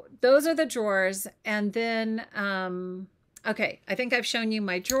 so those are the drawers. And then, okay, I think I've shown you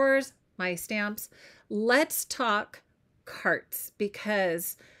my drawers, my stamps. Let's talk carts,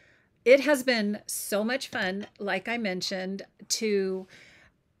 because it has been so much fun, like I mentioned, to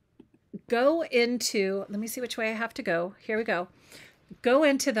go into, let me see which way I have to go. Here we go. Go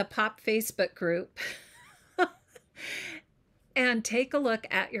into the Pop Facebook group and take a look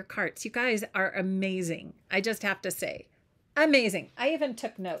at your carts. You guys are amazing. I just have to say, amazing. I even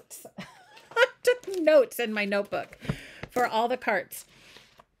took notes. I took notes in my notebook for all the carts.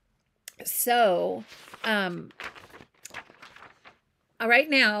 So, right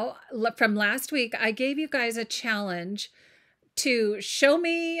now, from last week, I gave you guys a challenge to show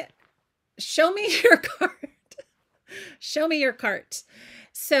me your cart. Show me your cart.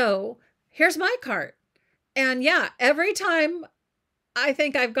 So here's my cart. And yeah, every time I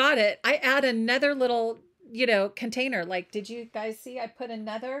think I've got it, I add another little, container. Like, did you guys see I put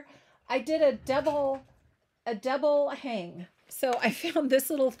another I did a double hang. So I found this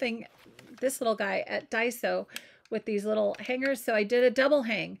little thing, this little guy at Daiso with these little hangers. So I did a double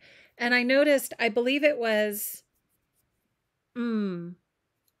hang, and I noticed, I believe it was Anne,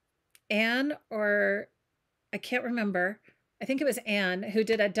 or I can't remember. I think it was Anne who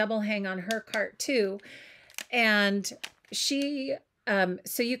did a double hang on her cart too. And she,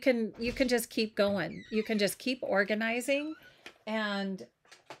 so you can just keep going. You can just keep organizing and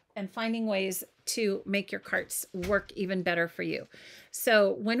finding ways to make your carts work even better for you.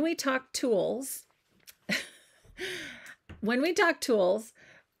 So when we talk tools,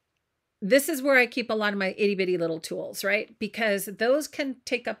 this is where I keep a lot of my itty bitty little tools, right? Because those can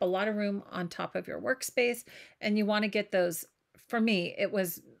take up a lot of room on top of your workspace, and you want to get those. For me, it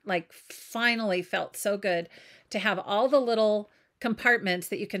was like finally felt so good to have all the little compartments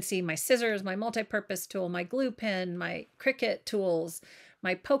that you can see: my scissors, my multi-purpose tool, my glue pen, my Cricut tools,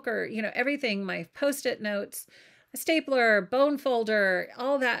 my poker, you know, everything, my Post-it notes, a stapler, bone folder,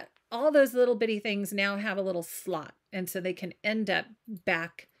 all that, all those little bitty things now have a little slot. And so they can end up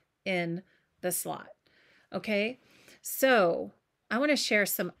back in the slot. Okay. So I want to share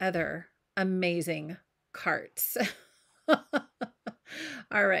some other amazing carts.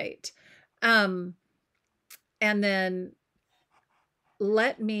 All right. And then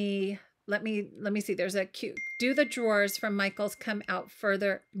let me see. There's a cute, do the drawers from Michael's come out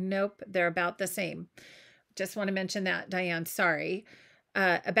further? Nope. They're about the same. Just want to mention that, Diane, sorry.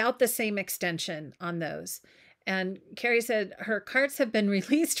 About the same extension on those. And Carrie said her carts have been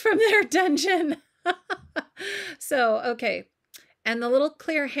released from their dungeon. So, okay. And the little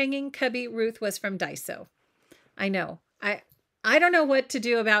clear hanging cubby, Ruth, was from Daiso. I know. I don't know what to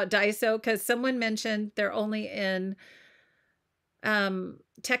do about Daiso, because someone mentioned they're only in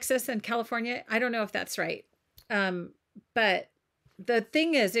Texas and California. I don't know if that's right. But the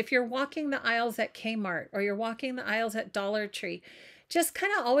thing is, if you're walking the aisles at Kmart or you're walking the aisles at Dollar Tree, just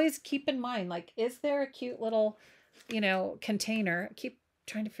kind of always keep in mind, like, is there a cute little, you know, container? I keep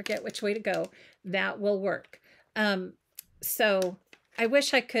trying to forget which way to go. That will work. So I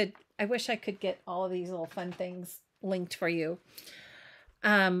wish I could get all of these little fun things linked for you.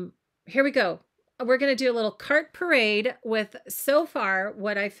 Here we go. We're going to do a little cart parade with, so far,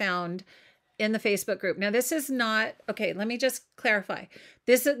 what I found in the Facebook group. Now, this is not, okay, let me just clarify.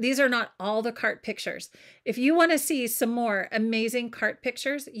 These are not all the cart pictures. If you want to see some more amazing cart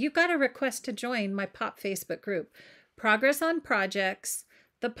pictures, you've got to request to join my POP Facebook group. Progress on Projects,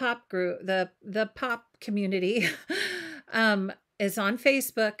 the POP group, the POP community is on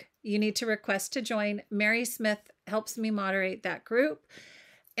Facebook. You need to request to join. Mary Smith helps me moderate that group.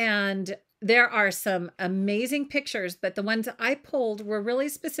 And there are some amazing pictures, but the ones I pulled were really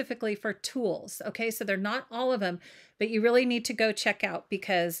specifically for tools. Okay, so they're not all of them, but you really need to go check out,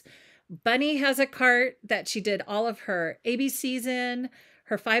 because Bunny has a cart that she did all of her ABCs in,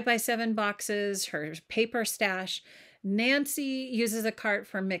 her 5x7 boxes, her paper stash. Nancy uses a cart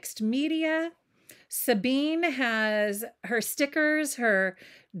for mixed media. Sabine has her stickers, her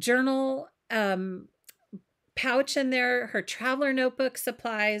journal pouch in there, her traveler notebook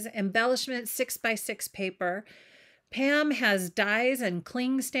supplies, embellishments, 6x6 paper. Pam has dies and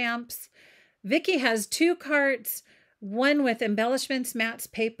cling stamps. Vicky has two carts, one with embellishments, mats,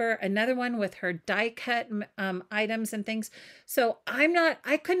 paper, another one with her die cut items and things. So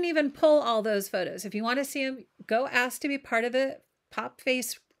I couldn't even pull all those photos. If you want to see them, go ask to be part of the POP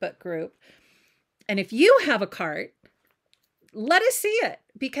Facebook group. And if you have a cart, let us see it,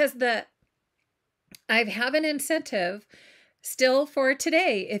 because I have an incentive still for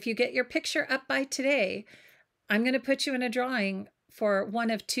today. If you get your picture up by today, I'm going to put you in a drawing for one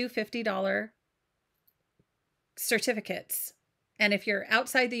of two $50 certificates. And if you're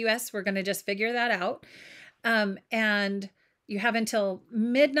outside the US, we're going to just figure that out. And you have until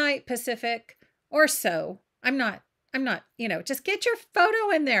midnight Pacific or so. I'm not, you know, just get your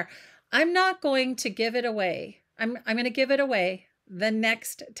photo in there. I'm not going to give it away. I'm going to give it away the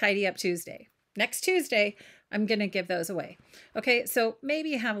next Tidy Up Tuesday. Next Tuesday, I'm going to give those away. Okay, so maybe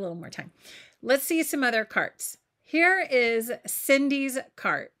you have a little more time. Let's see some other carts. Here is Cindy's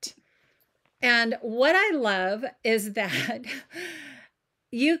cart. And what I love is that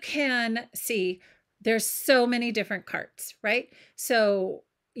you can see there's so many different carts, right? So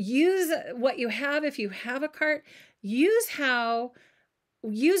use what you have. If you have a cart, use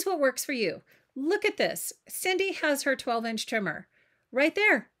what works for you. Look at this. Cindy has her 12-inch trimmer right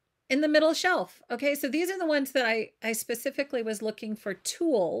there in the middle shelf. Okay, so these are the ones that I specifically was looking for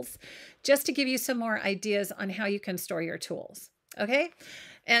tools, just to give you some more ideas on how you can store your tools. Okay,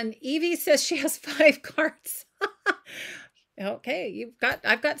 and Evie says she has 5 carts. Okay,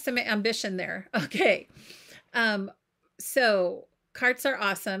 I've got some ambition there. Okay. So carts are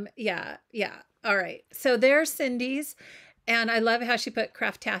awesome. Yeah, yeah. All right. So there's Cindy's, and I love how she put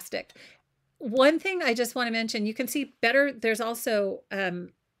craftastic. One thing I just want to mention, you can see better, there's also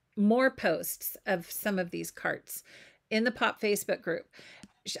more posts of some of these carts in the Pop Facebook group.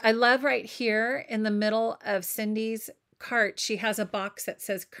 I love right here in the middle of Cindy's cart, she has a box that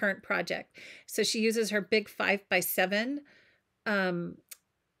says current project. So she uses her big 5x7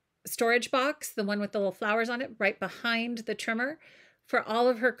 storage box, the one with the little flowers on it, right behind the trimmer for all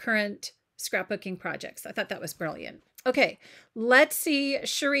of her current scrapbooking projects. I thought that was brilliant. Okay, let's see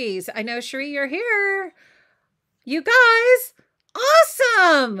Cherie's. I know, Cherie, you're here. You guys,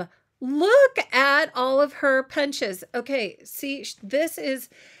 awesome. Look at all of her punches. Okay, see, this is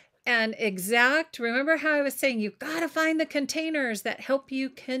an exact, remember how I was saying, you've got to find the containers that help you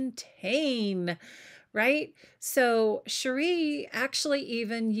contain, right? So Cherie actually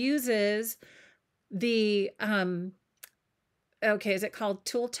even uses the, okay, is it called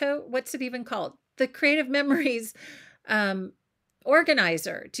Tool Tote? What's it even called? The Creative Memories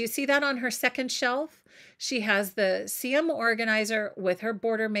organizer. Do you see that on her second shelf? She has the CM organizer with her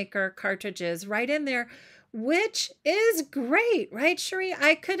border maker cartridges right in there, which is great, right, Cherie?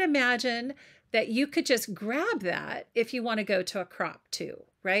 I could imagine that you could just grab that if you want to go to a crop too,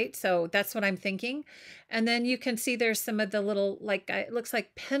 right? So that's what I'm thinking. And then you can see there's some of the little, like, it looks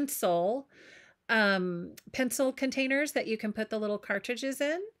like pencil containers that you can put the little cartridges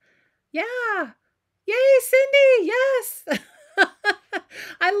in. Yeah. Yay, Cindy. Yes.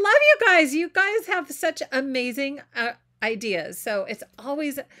 I love you guys. You guys have such amazing ideas. So it's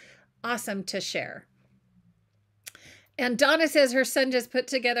always awesome to share. And Donna says her son just put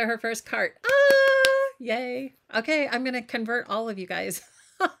together her first cart. Ah, yay. Okay, I'm going to convert all of you guys.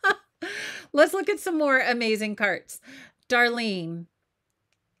 Let's look at some more amazing carts. Darlene.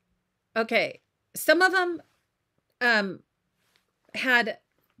 Okay, some of them had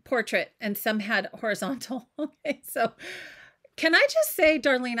portrait and some had horizontal. Okay, so can I just say,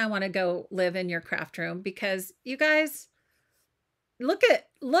 Darlene, I want to go live in your craft room because you guys, look,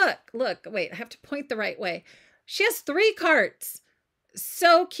 wait, I have to point the right way. She has 3 carts.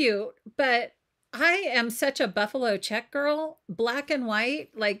 So cute, but I am such a buffalo check girl, black and white,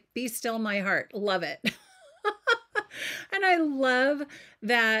 like be still my heart. Love it. And I love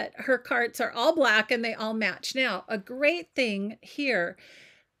that her carts are all black and they all match. Now, a great thing here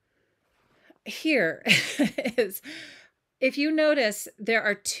is, if you notice, there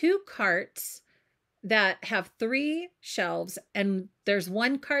are 2 carts that have 3 shelves and there's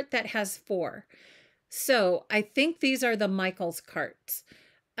 1 cart that has 4. So I think these are the Michaels carts.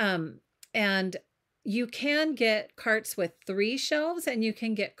 And you can get carts with 3 shelves and you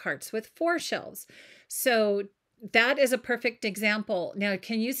can get carts with 4 shelves. So that is a perfect example. Now,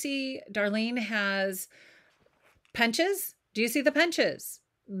 can you see Darlene has punches? Do you see the punches?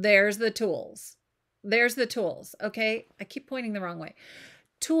 There's the tools. There's the tools. Okay. I keep pointing the wrong way.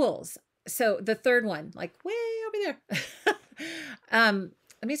 Tools. So the third one, like way over there.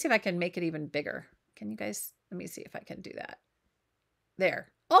 Let me see if I can make it even bigger. Can you guys, let me see if I can do that.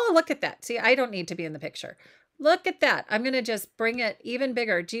 There. Oh, look at that. See, I don't need to be in the picture. Look at that. I'm going to just bring it even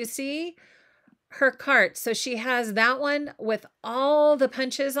bigger. Do you see her cart? So she has that one with all the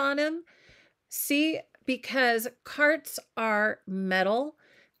punches on them. See, because carts are metal,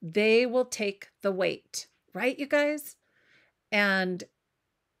 they will take the weight, right, you guys? And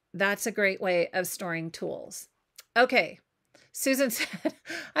that's a great way of storing tools. Okay. Susan said,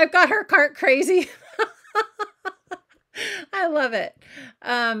 I've got her cart crazy. I love it.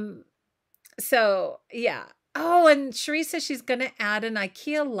 So yeah. Oh, and Cherie says she's going to add an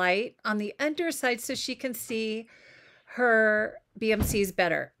IKEA light on the underside so she can see her BMCs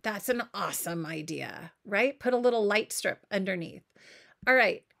better. That's an awesome idea, right? Put a little light strip underneath. All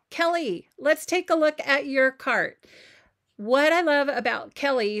right, Kelly, let's take a look at your cart. What I love about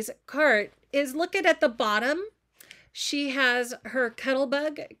Kelly's cart is, look at the bottom. She has her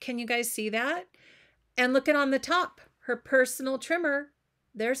Cuttlebug. Can you guys see that? And look at on the top, her personal trimmer.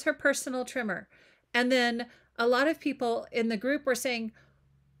 There's her personal trimmer. And then a lot of people in the group were saying,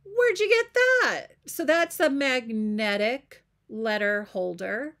 where'd you get that? So that's a magnetic letter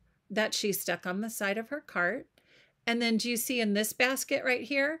holder that she stuck on the side of her cart. And then do you see in this basket right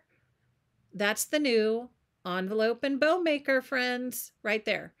here? That's the new envelope and bow maker, friends, right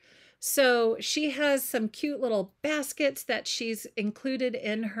there. So she has some cute little baskets that she's included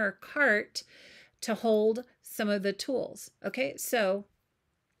in her cart to hold some of the tools. Okay, so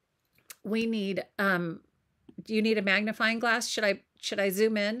we need, do you need a magnifying glass? Should I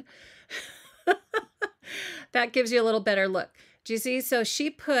zoom in? That gives you a little better look. Do you see? So she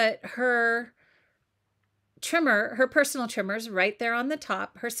put her trimmer, her personal trimmers right there on the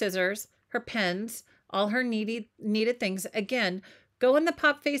top, her scissors, her pens, all her needed things. Again, go in the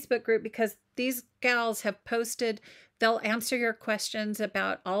Pop Facebook group because these gals have posted, they'll answer your questions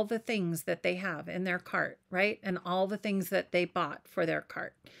about all the things that they have in their cart, right? And all the things that they bought for their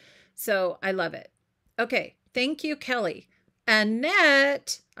cart. So I love it. Okay. Thank you, Kelly.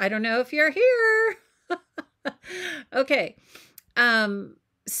 Annette, I don't know if you're here. Okay.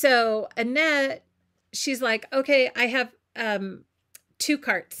 So Annette, she's like, okay, I have 2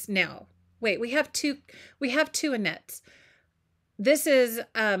 carts now. Wait, we have two Annettes. This is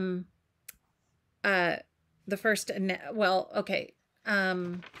the first Annette. Well, okay.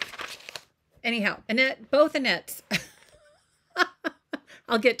 Anyhow, Annette, both Annettes.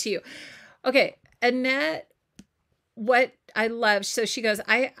 I'll get to you. Okay, Annette, what I love. So she goes,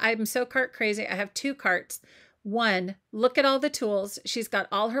 I'm so cart crazy. I have 2 carts. One, look at all the tools. She's got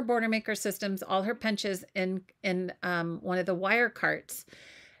all her border maker systems, all her punches in one of the wire carts.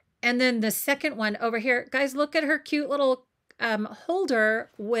 And then the second one over here, guys, look at her cute little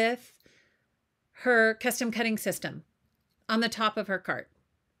holder with her custom cutting system on the top of her cart.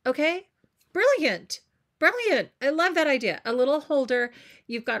 Okay, brilliant. Brilliant. I love that idea. A little holder.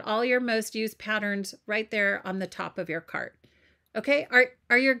 You've got all your most used patterns right there on the top of your cart. Okay.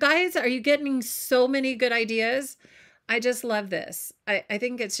 Are you getting so many good ideas? I just love this. I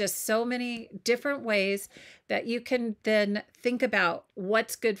think it's just so many different ways that you can then think about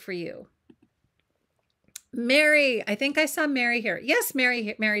what's good for you. Mary, I think I saw Mary here. Yes,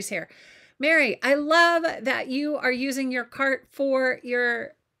 Mary's here. Mary, I love that you are using your cart for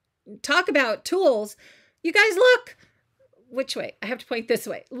your talk about tools. You guys look, which way? I have to point this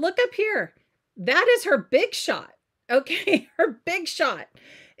way. Look up here. That is her big shot. Okay. Her big shot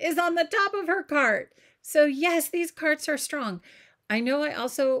is on the top of her cart. So yes, these carts are strong. I know I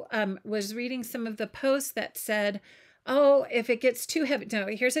also was reading some of the posts that said, oh, if it gets too heavy. No,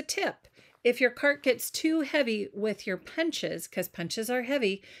 here's a tip. If your cart gets too heavy with your punches, because punches are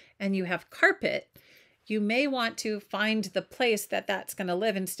heavy and you have carpet, you may want to find the place that that's going to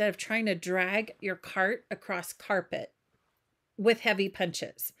live instead of trying to drag your cart across carpet with heavy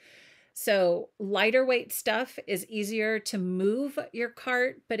punches. So lighter weight stuff is easier to move your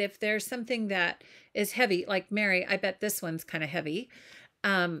cart. But if there's something that is heavy, like Mary, I bet this one's kind of heavy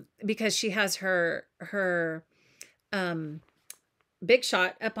because she has her big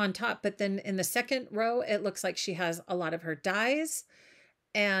shot up on top. But then in the second row, it looks like she has a lot of her dies.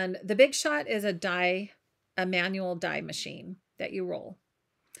 And the big shot is a manual die machine that you roll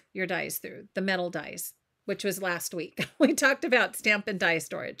your dies through, the metal dies, which was last week. We talked about stamp and die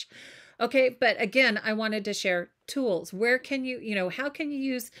storage. Okay, but again, I wanted to share tools. Where can how can you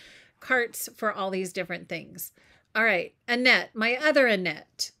use carts for all these different things? All right, Annette, my other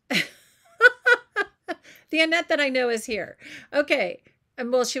Annette. The Annette that I know is here. Okay,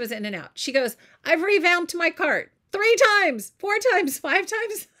 well, she was in and out. She goes, I've revamped my cart 3 times, 4 times, 5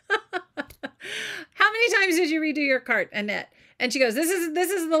 times. How many times did you redo your cart, Annette? And she goes, this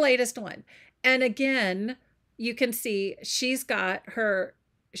is the latest one. And again, you can see she's got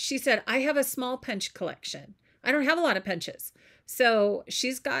she said, I have a small punch collection. I don't have a lot of punches. So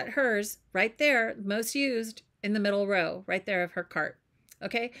she's got hers right there, most used in the middle row, right there of her cart.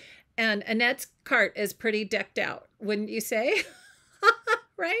 Okay. And Annette's cart is pretty decked out, wouldn't you say?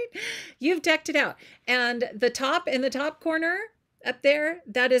 Right? You've decked it out. And in the top corner up there,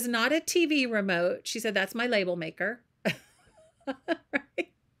 that is not a TV remote. She said, that's my label maker.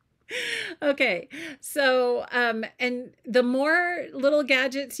 Right? Okay. So, and the more little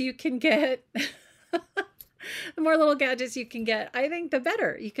gadgets you can get, the more little gadgets you can get, I think the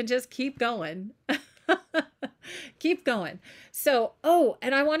better. You can just keep going. Keep going. So, oh,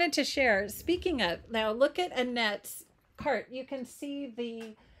 and I wanted to share, speaking of, now look at Annette's cart. You can see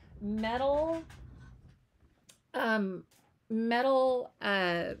the metal,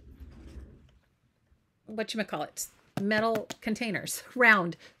 whatchamacallit, metal containers,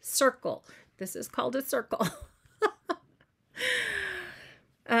 round, circle. This is called a circle.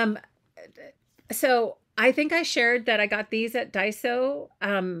 So I think I shared that I got these at Daiso.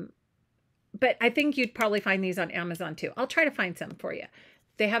 But I think you'd probably find these on Amazon too. I'll try to find some for you.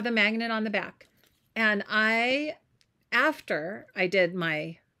 They have the magnet on the back. And after I did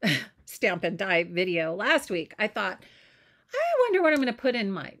my stamp and die video last week, I thought, I wonder what I'm going to put in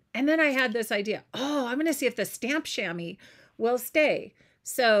mine. And then I had this idea. Oh, I'm going to see if the stamp chamois will stay.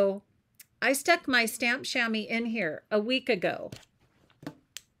 So I stuck my stamp chamois in here a week ago.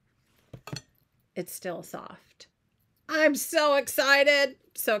 It's still soft. I'm so excited.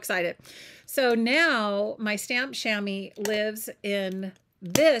 So excited. So now my stamp chamois lives in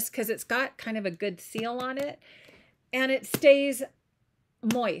this because it's got kind of a good seal on it and it stays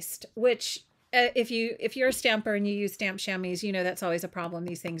moist, which if you're a stamper and you use stamp chamois, you know that's always a problem.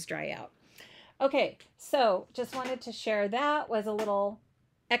 These things dry out. Okay, so just wanted to share that was a little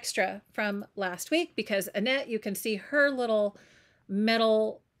extra from last week because Annette, you can see her little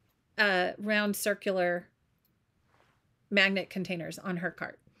metal round circular magnet containers on her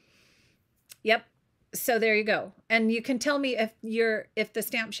cart. Yep. So there you go. And you can tell me if the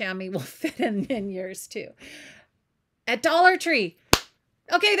stamp chamois will fit in yours too. At Dollar Tree.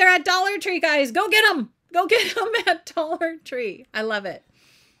 Okay, they're at Dollar Tree, guys. Go get them. Go get them at Dollar Tree. I love it.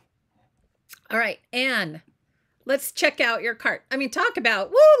 All right, Anne, let's check out your cart. I mean, talk about,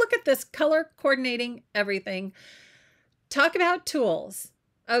 woo, look at this color coordinating everything. Talk about tools.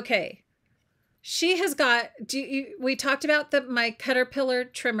 Okay. She has got, we talked about my Caterpillar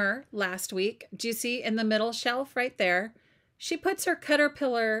trimmer last week. Do you see in the middle shelf right there? She puts her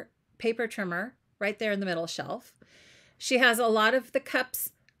Caterpillar paper trimmer right there in the middle shelf. She has a lot of the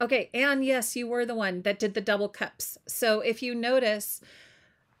cups. Okay, and yes, you were the one that did the double cups. So if you notice,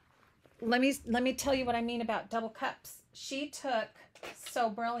 let me tell you what I mean about double cups. She took,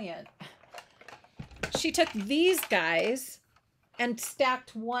 so brilliant. She took these guys and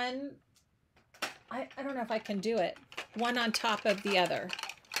stacked one, I don't know if I can do it, one on top of the other.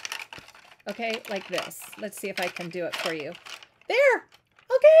 Okay, like this. Let's see if I can do it for you. There.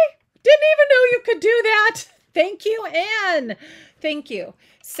 Okay. Didn't even know you could do that. Thank you, Anne. Thank you.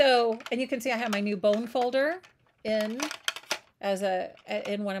 So, and you can see I have my new bone folder in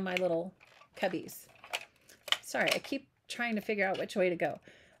one of my little cubbies. Sorry, I keep trying to figure out which way to go.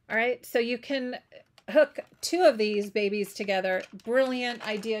 All right, so you can hook two of these babies together. Brilliant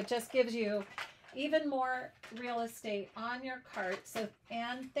idea. Just gives you even more real estate on your cart. So,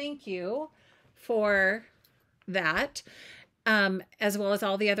 Anne, thank you for that. As well as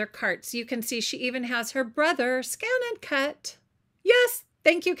all the other carts. You can see she even has her brother scan and cut. Yes,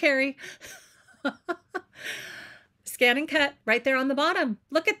 thank you, Carrie. Scan and cut right there on the bottom.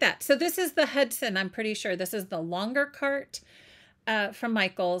 Look at that. So this is the Hudson. I'm pretty sure this is the longer cart from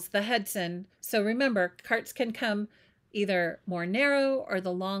Michael's, the Hudson. So remember, carts can come either more narrow or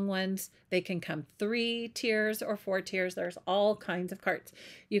the long ones. They can come 3 tiers or 4 tiers. There's all kinds of carts.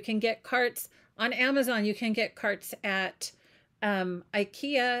 You can get carts on Amazon. You can get carts at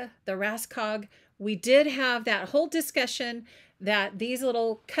IKEA, the Raskog. We did have that whole discussion that these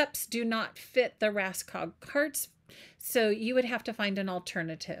little cups do not fit the Raskog carts, so you would have to find an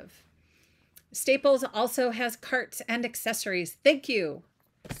alternative. Staples also has carts and accessories. Thank you,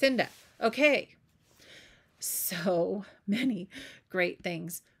 Cinda. Okay, so many great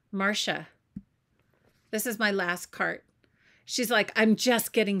things. Marcia, this is my last cart. She's like, I'm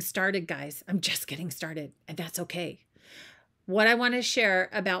just getting started, guys. I'm just getting started, and that's okay. What I want to share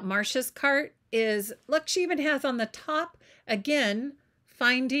about Marcia's cart is, look, she even has on the top, again,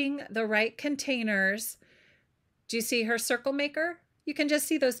 finding the right containers. Do you see her circle maker? You can just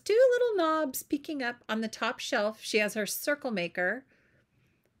see those 2 little knobs peeking up on the top shelf. She has her circle maker.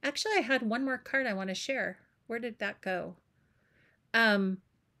 Actually, I had one more cart I want to share. Where did that go? I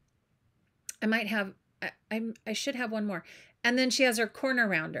might have, I should have one more. And then she has her corner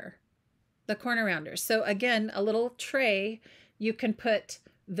rounder. The corner rounders. So again, a little tray you can put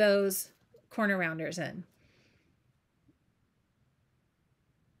those corner rounders in.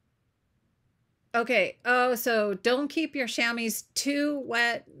 Okay. Oh, so don't keep your chamois too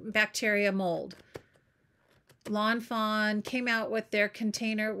wet, bacteria mold. Lawn Fawn came out with their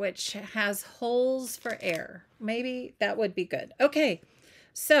container, which has holes for air. Maybe that would be good. Okay.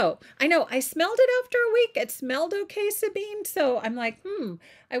 So I know I smelled it after a week. It smelled okay, Sabine. So I'm like,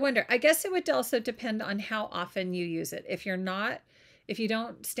 I wonder. I guess it would also depend on how often you use it. If you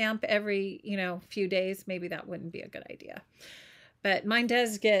don't stamp every, few days, maybe that wouldn't be a good idea. But mine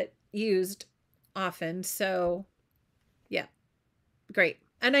does get used often. So yeah, great.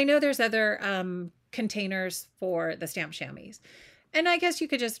 And I know there's other containers for the stamp chamois. And I guess you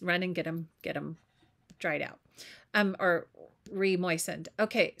could just run and get them dried out. Or re-moistened.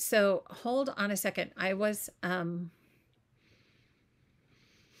 Okay, so hold on a second. I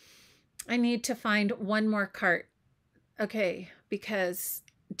need to find one more cart. Okay, because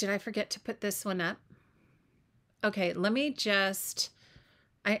did I forget to put this one up? Okay, let me just,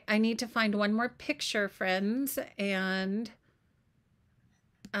 I need to find one more picture, friends, and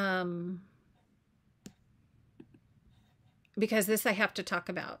because this I have to talk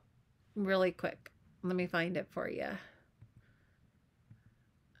about really quick. Let me find it for you.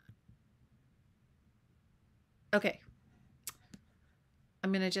 Okay,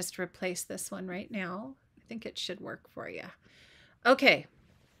 I'm going to just replace this one right now. I think it should work for you. Okay.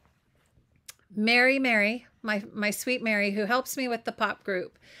 Mary, my sweet Mary, who helps me with the pop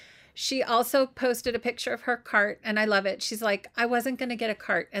group. She also posted a picture of her cart, and I love it. She's like, I wasn't going to get a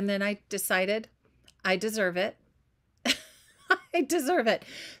cart, and then I decided I deserve it. I deserve it.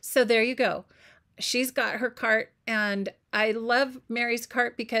 So there you go. She's got her cart, and I love Mary's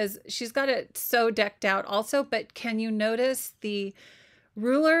cart because she's got it so decked out also, but can you notice the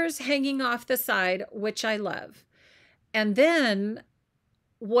rulers hanging off the side, which I love. And then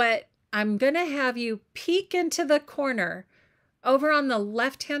what I'm going to have you peek into the corner over on the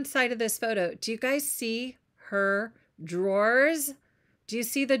left-hand side of this photo. Do you guys see her drawers? Do you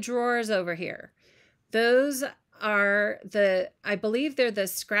see the drawers over here? Those are I believe they're the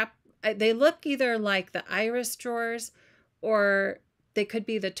scrap. They look either like the iris drawers, or they could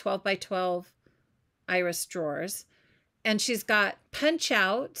be the 12 by 12 iris drawers. And she's got punch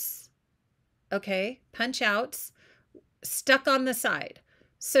outs, okay, punch outs stuck on the side.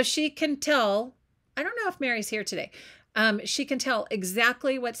 So she can tell, I don't know if Mary's here today. She can tell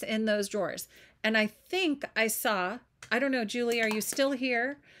exactly what's in those drawers. And I think I saw, I don't know, Julie, are you still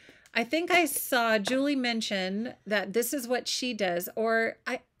here? I think I saw Julie mention that this is what she does. Or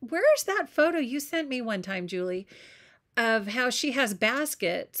where's that photo you sent me one time, Julie, of how she has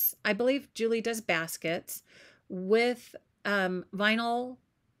baskets? I believe Julie does baskets with vinyl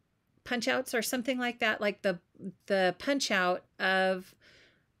punch outs or something like that, like the punch out of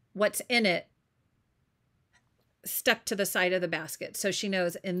what's in it stuck to the side of the basket. So she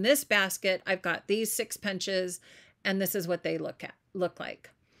knows in this basket, I've got these 6 punches and this is what they look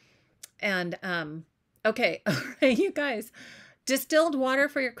like. And, okay. All right, you guys, distilled water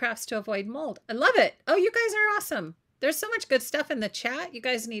for your crafts to avoid mold. I love it. Oh, you guys are awesome. There's so much good stuff in the chat. You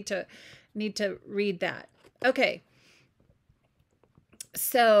guys need to read that. Okay.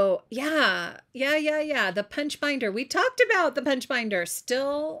 So yeah. The punch binder. We talked about the punch binder.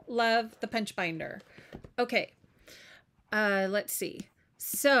 Still love the punch binder. Okay. Let's see.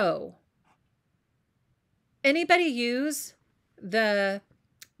 So anybody use the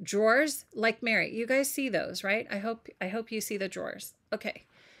drawers like Mary? You guys see those, right? I hope you see the drawers. Okay.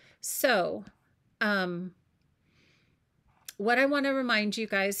 So, what I want to remind you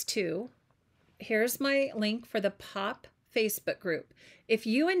guys too, here's my link for the Pop Facebook group. If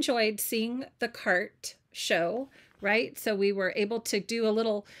you enjoyed seeing the cart show, right? So we were able to do a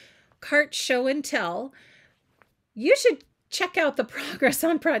little cart show and tell. You should check out the Progress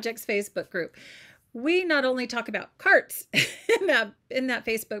on Projects Facebook group. We not only talk about carts in that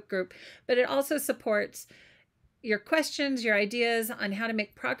Facebook group, but it also supports your questions, your ideas on how to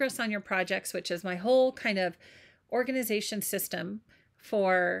make progress on your projects, which is my whole kind of organization system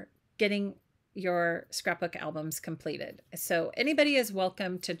for getting your scrapbook albums completed. So anybody is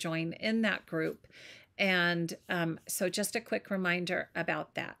welcome to join in that group. And so just a quick reminder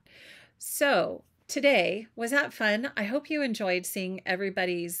about that. So today, was that fun? I hope you enjoyed seeing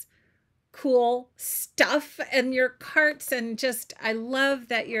everybody's cool stuff and your carts, and just I love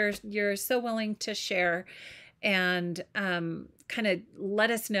that you're so willing to share and kind of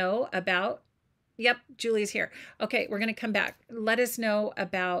let us know about. Yep, Julie's here. Okay, we're going to come back. Let us know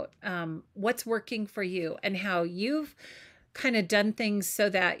about what's working for you and how you've kind of done things so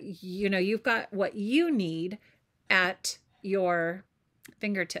that you've got what you need at your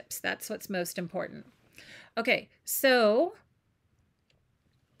fingertips. That's what's most important. Okay, so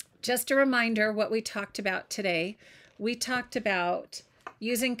just a reminder what we talked about today. We talked about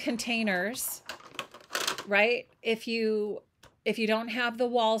using containers, right? If you don't have the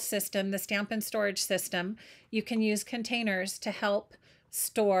wall system, the stamp and storage system, you can use containers to help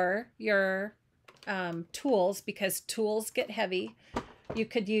store your tools, because tools get heavy. You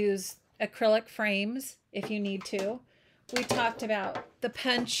could use acrylic frames if you need to. We talked about the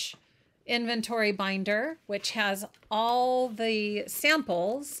punch inventory binder, which has all the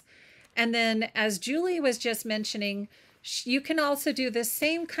samples. And then, as Julie was just mentioning, you can also do the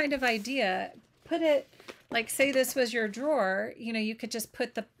same kind of idea. Put it, like, say this was your drawer, you could just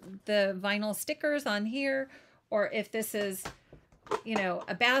put the vinyl stickers on here. Or if this is,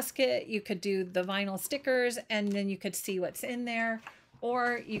 a basket, you could do the vinyl stickers and then you could see what's in there.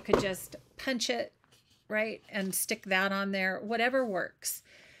 Or you could just punch it, right, and stick that on there, whatever works.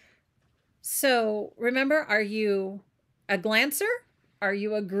 So remember, are you a glancer? Are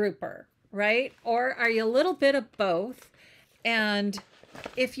you a grouper, right? Or are you a little bit of both? And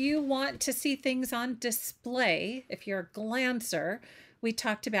if you want to see things on display, if you're a glancer, we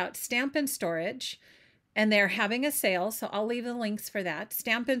talked about Stamp and Storage, and they're having a sale. So I'll leave the links for that.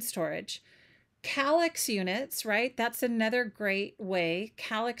 Stamp and Storage. Calyx units, right? That's another great way.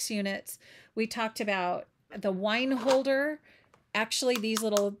 Calyx units. We talked about the wine holder. Actually, these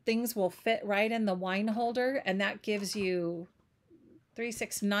little things will fit right in the wine holder, and that gives you 3,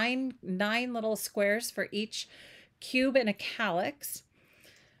 6, 9 little squares for each cube in a calyx.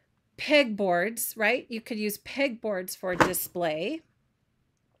 Pegboards, right? You could use pegboards for display.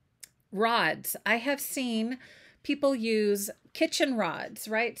 Rods. I have seen people use kitchen rods,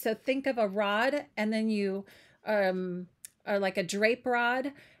 right? So think of a rod, and then you are like a drape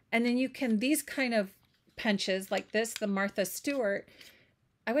rod, and then you can, these kind of punches like this, the Martha Stewart.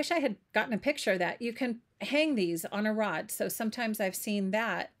 I wish I had gotten a picture of that. You can hang these on a rod. So sometimes I've seen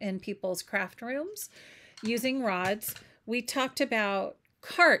that in people's craft rooms using rods. We talked about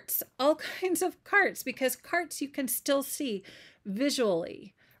carts, all kinds of carts, because carts you can still see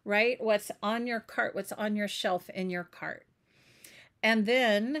visually, right? What's on your cart, what's on your shelf in your cart. And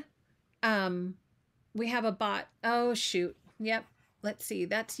then we have a bot. Oh, shoot. Yep. Let's see.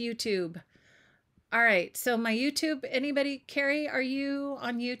 That's YouTube. All right. So my YouTube, anybody, Carrie, are you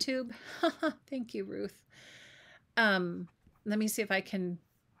on YouTube? Thank you, Ruth. Let me see if I can,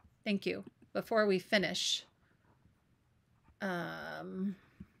 thank you, before we finish.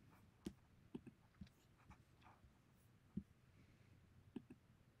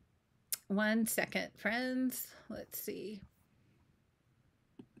 One second, friends. Let's see.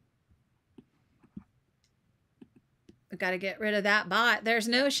 We got to get rid of that bot. There's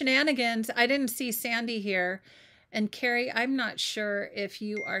no shenanigans. I didn't see Sandy here. And Carrie, I'm not sure if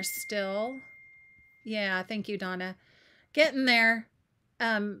you are still. Yeah, thank you, Donna. Getting there.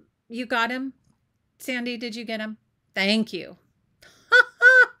 You got him? Sandy, did you get him? Thank you.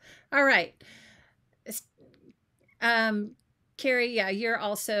 All right. Carrie, yeah, you're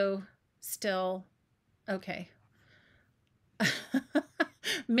also still okay.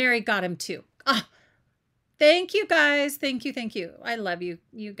 Mary got him too. Ah, thank you guys. Thank you. Thank you. I love you.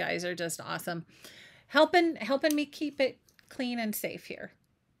 You guys are just awesome. Helping me keep it clean and safe here.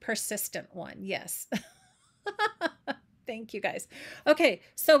 Persistent one. Yes. Thank you guys. Okay.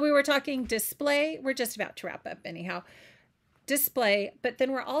 So we were talking display. We're just about to wrap up anyhow. Display, but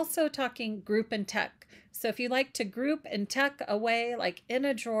then we're also talking group and tuck. So if you like to group and tuck away, like in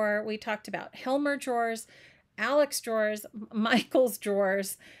a drawer, we talked about Helmer drawers, Alex drawers, Michael's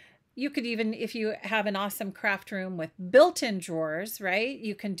drawers. You could even, if you have an awesome craft room with built-in drawers, right?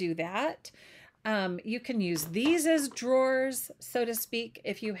 You can do that. You can use these as drawers, so to speak,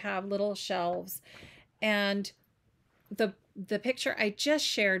 if you have little shelves. And the picture I just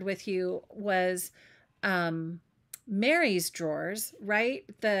shared with you was Mary's drawers, right?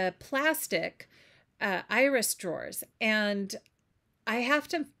 The plastic iris drawers. And I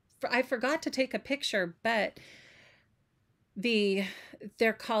forgot to take a picture, but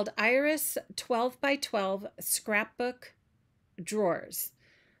they're called Iris 12 by 12 scrapbook drawers.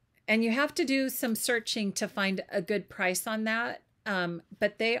 And you have to do some searching to find a good price on that.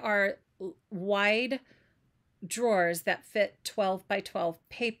 But they are wide drawers that fit 12 by 12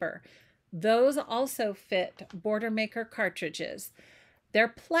 paper. Those also fit Boilermaker cartridges. They're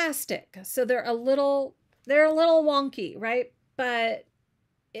plastic, so they're a little wonky, right? But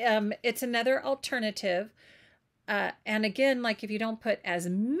it's another alternative. And again, like if you don't put as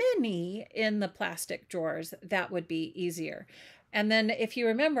many in the plastic drawers, that would be easier. And then if you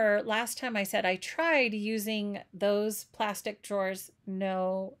remember last time I said I tried using those plastic drawers,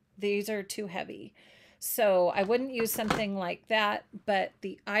 no, these are too heavy. So I wouldn't use something like that, but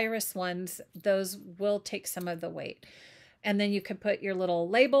the iris ones, those will take some of the weight. And then you could put your little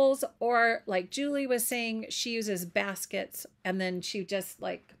labels, or like Julie was saying, she uses baskets, and then she just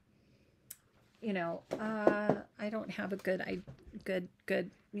like, you know, I don't have a good,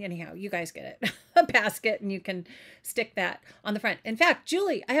 anyhow, you guys get it, a basket, and you can stick that on the front. In fact,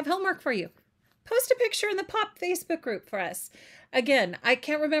 Julie, I have homework for you. Post a picture in the Pop Facebook group for us. Again, I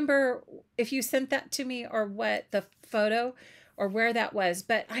can't remember if you sent that to me or what the photo or where that was,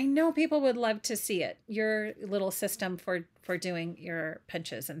 but I know people would love to see it. Your little system for doing your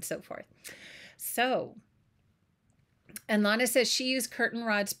punches and so forth. So, and Lana says she used curtain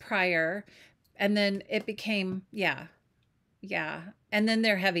rods prior, and then it became, yeah. And then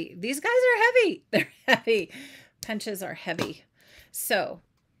they're heavy. These guys are heavy. They're heavy. Punches are heavy. So,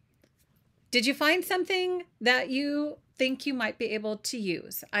 did you find something that you think you might be able to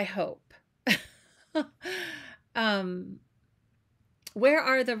use? I hope. Where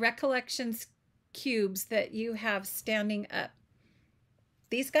are the recollections cubes that you have standing up?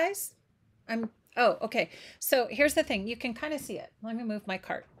 These guys? Oh, okay. So here's the thing. You can kind of see it. Let me move my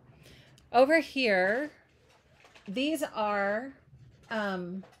cart. Over here, these are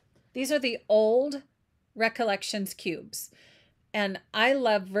These are the old Recollections cubes. And I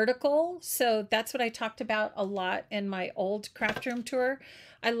love vertical, so that's what I talked about a lot in my old craft room tour.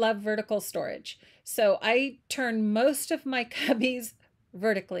 I love vertical storage. So I turn most of my cubbies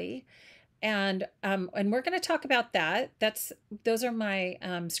vertically, and we're going to talk about that. Those are my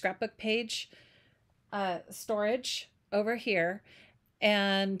scrapbook page storage over here.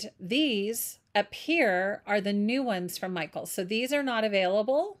 And these up here are the new ones from Michael. So these are not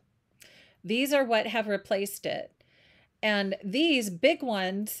available. These are what have replaced it. And these big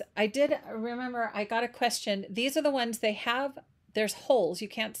ones, I did remember I got a question. These are the ones they have, there's holes. You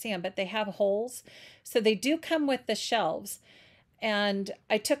can't see them, but they have holes. So they do come with the shelves. And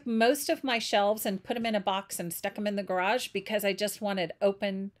I took most of my shelves and put them in a box and stuck them in the garage because I just wanted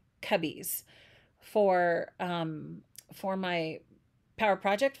open cubbies for my Power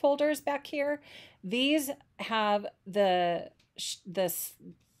Project folders back here. These have the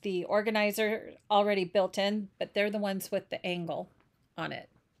organizer already built in, but they're the ones with the angle on it.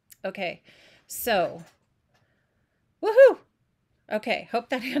 Okay, so woohoo! Okay, hope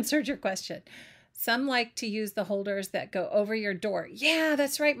that answered your question. Some like to use the holders that go over your door. Yeah,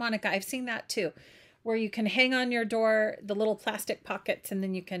 that's right, Monica. I've seen that too, where you can hang on your door, the little plastic pockets, and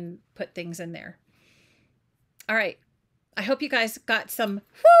then you can put things in there. All right. I hope you guys got some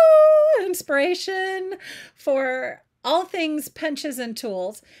inspiration for all things punches and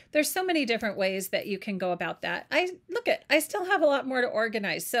tools. There's so many different ways that you can go about that. I still have a lot more to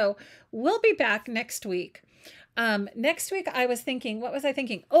organize. So we'll be back next week. Next week I was thinking, what was I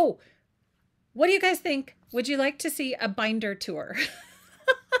thinking? Oh, what do you guys think? Would you like to see a binder tour?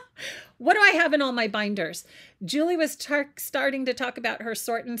 What do I have in all my binders? Julie was starting to talk about her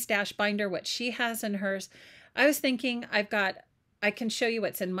sort and stash binder, what she has in hers. I was thinking I can show you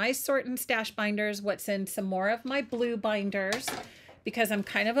what's in my sort and stash binders, what's in some more of my blue binders, because I'm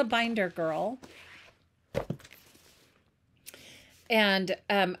kind of a binder girl. And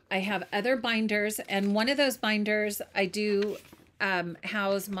I have other binders, and one of those binders I do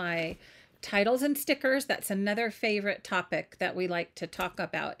house my titles and stickers. That's another favorite topic that we like to talk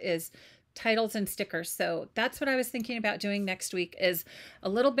about is titles and stickers. So that's what I was thinking about doing next week, is a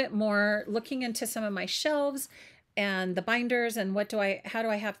little bit more looking into some of my shelves and the binders and how do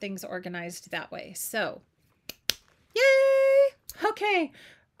I have things organized that way. So yay. Okay.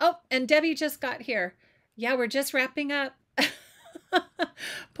 Oh, and Debbie just got here. Yeah, we're just wrapping up.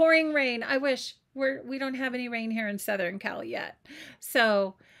 Pouring rain. I wish we don't have any rain here in Southern Cal yet.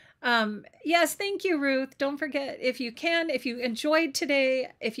 So yes, thank you, Ruth. Don't forget, if you enjoyed today,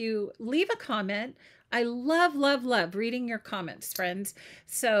 if you leave a comment, I love, love, love reading your comments, friends.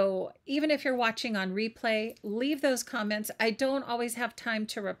 So even if you're watching on replay, leave those comments. I don't always have time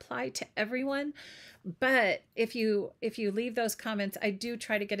to reply to everyone, but if you leave those comments, I do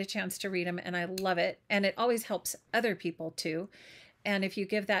try to get a chance to read them, and I love it. And it always helps other people too. And if you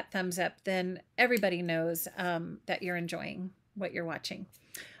give that thumbs up, then everybody knows that you're enjoying what you're watching.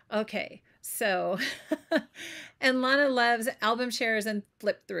 Okay, so, and Lana loves album shares and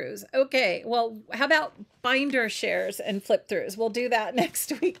flip throughs. Okay, well, how about binder shares and flip throughs? We'll do that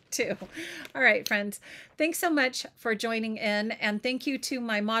next week too. All right, friends, thanks so much for joining in. And thank you to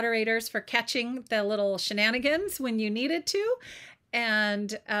my moderators for catching the little shenanigans when you needed to.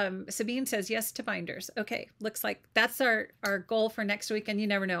 And Sabine says yes to binders. Okay, looks like that's our goal for next week. And you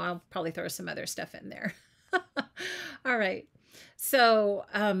never know, I'll probably throw some other stuff in there. All right. So,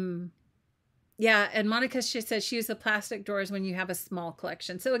 yeah, and Monica, she says she uses the plastic drawers when you have a small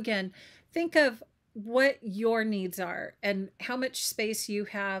collection. So again, think of what your needs are and how much space you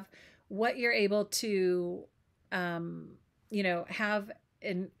have, what you're able to, have,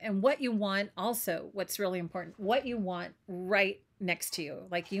 and what you want. Also, what's really important, what you want right next to you.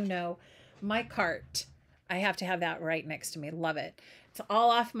 Like, my cart, I have to have that right next to me. Love it. It's all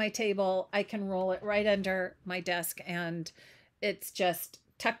off my table. I can roll it right under my desk, and it's just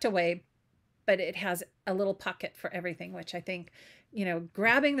tucked away, but it has a little pocket for everything, which I think,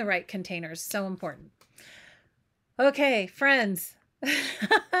 grabbing the right container is so important. Okay, friends,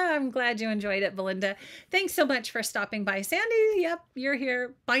 I'm glad you enjoyed it, Belinda. Thanks so much for stopping by. Sandy, yep, you're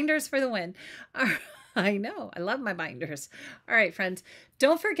here. Binders for the win. I know, I love my binders. All right, friends,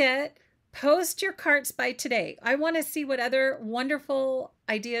 don't forget, post your carts by today. I want to see what other wonderful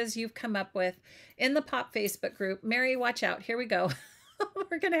ideas you've come up with in the Pop Facebook group. Mary, watch out. Here we go.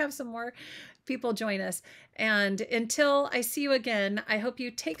 We're going to have some more people join us. And until I see you again, I hope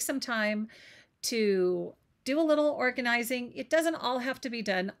you take some time to do a little organizing. It doesn't all have to be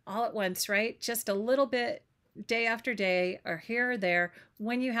done all at once, right? Just a little bit day after day or here or there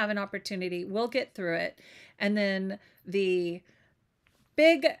when you have an opportunity. We'll get through it. And then the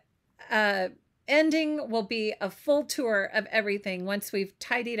big ending will be a full tour of everything once we've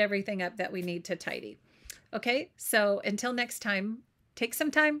tidied everything up that we need to tidy. Okay, so until next time, take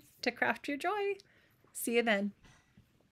some time to craft your joy. See you then.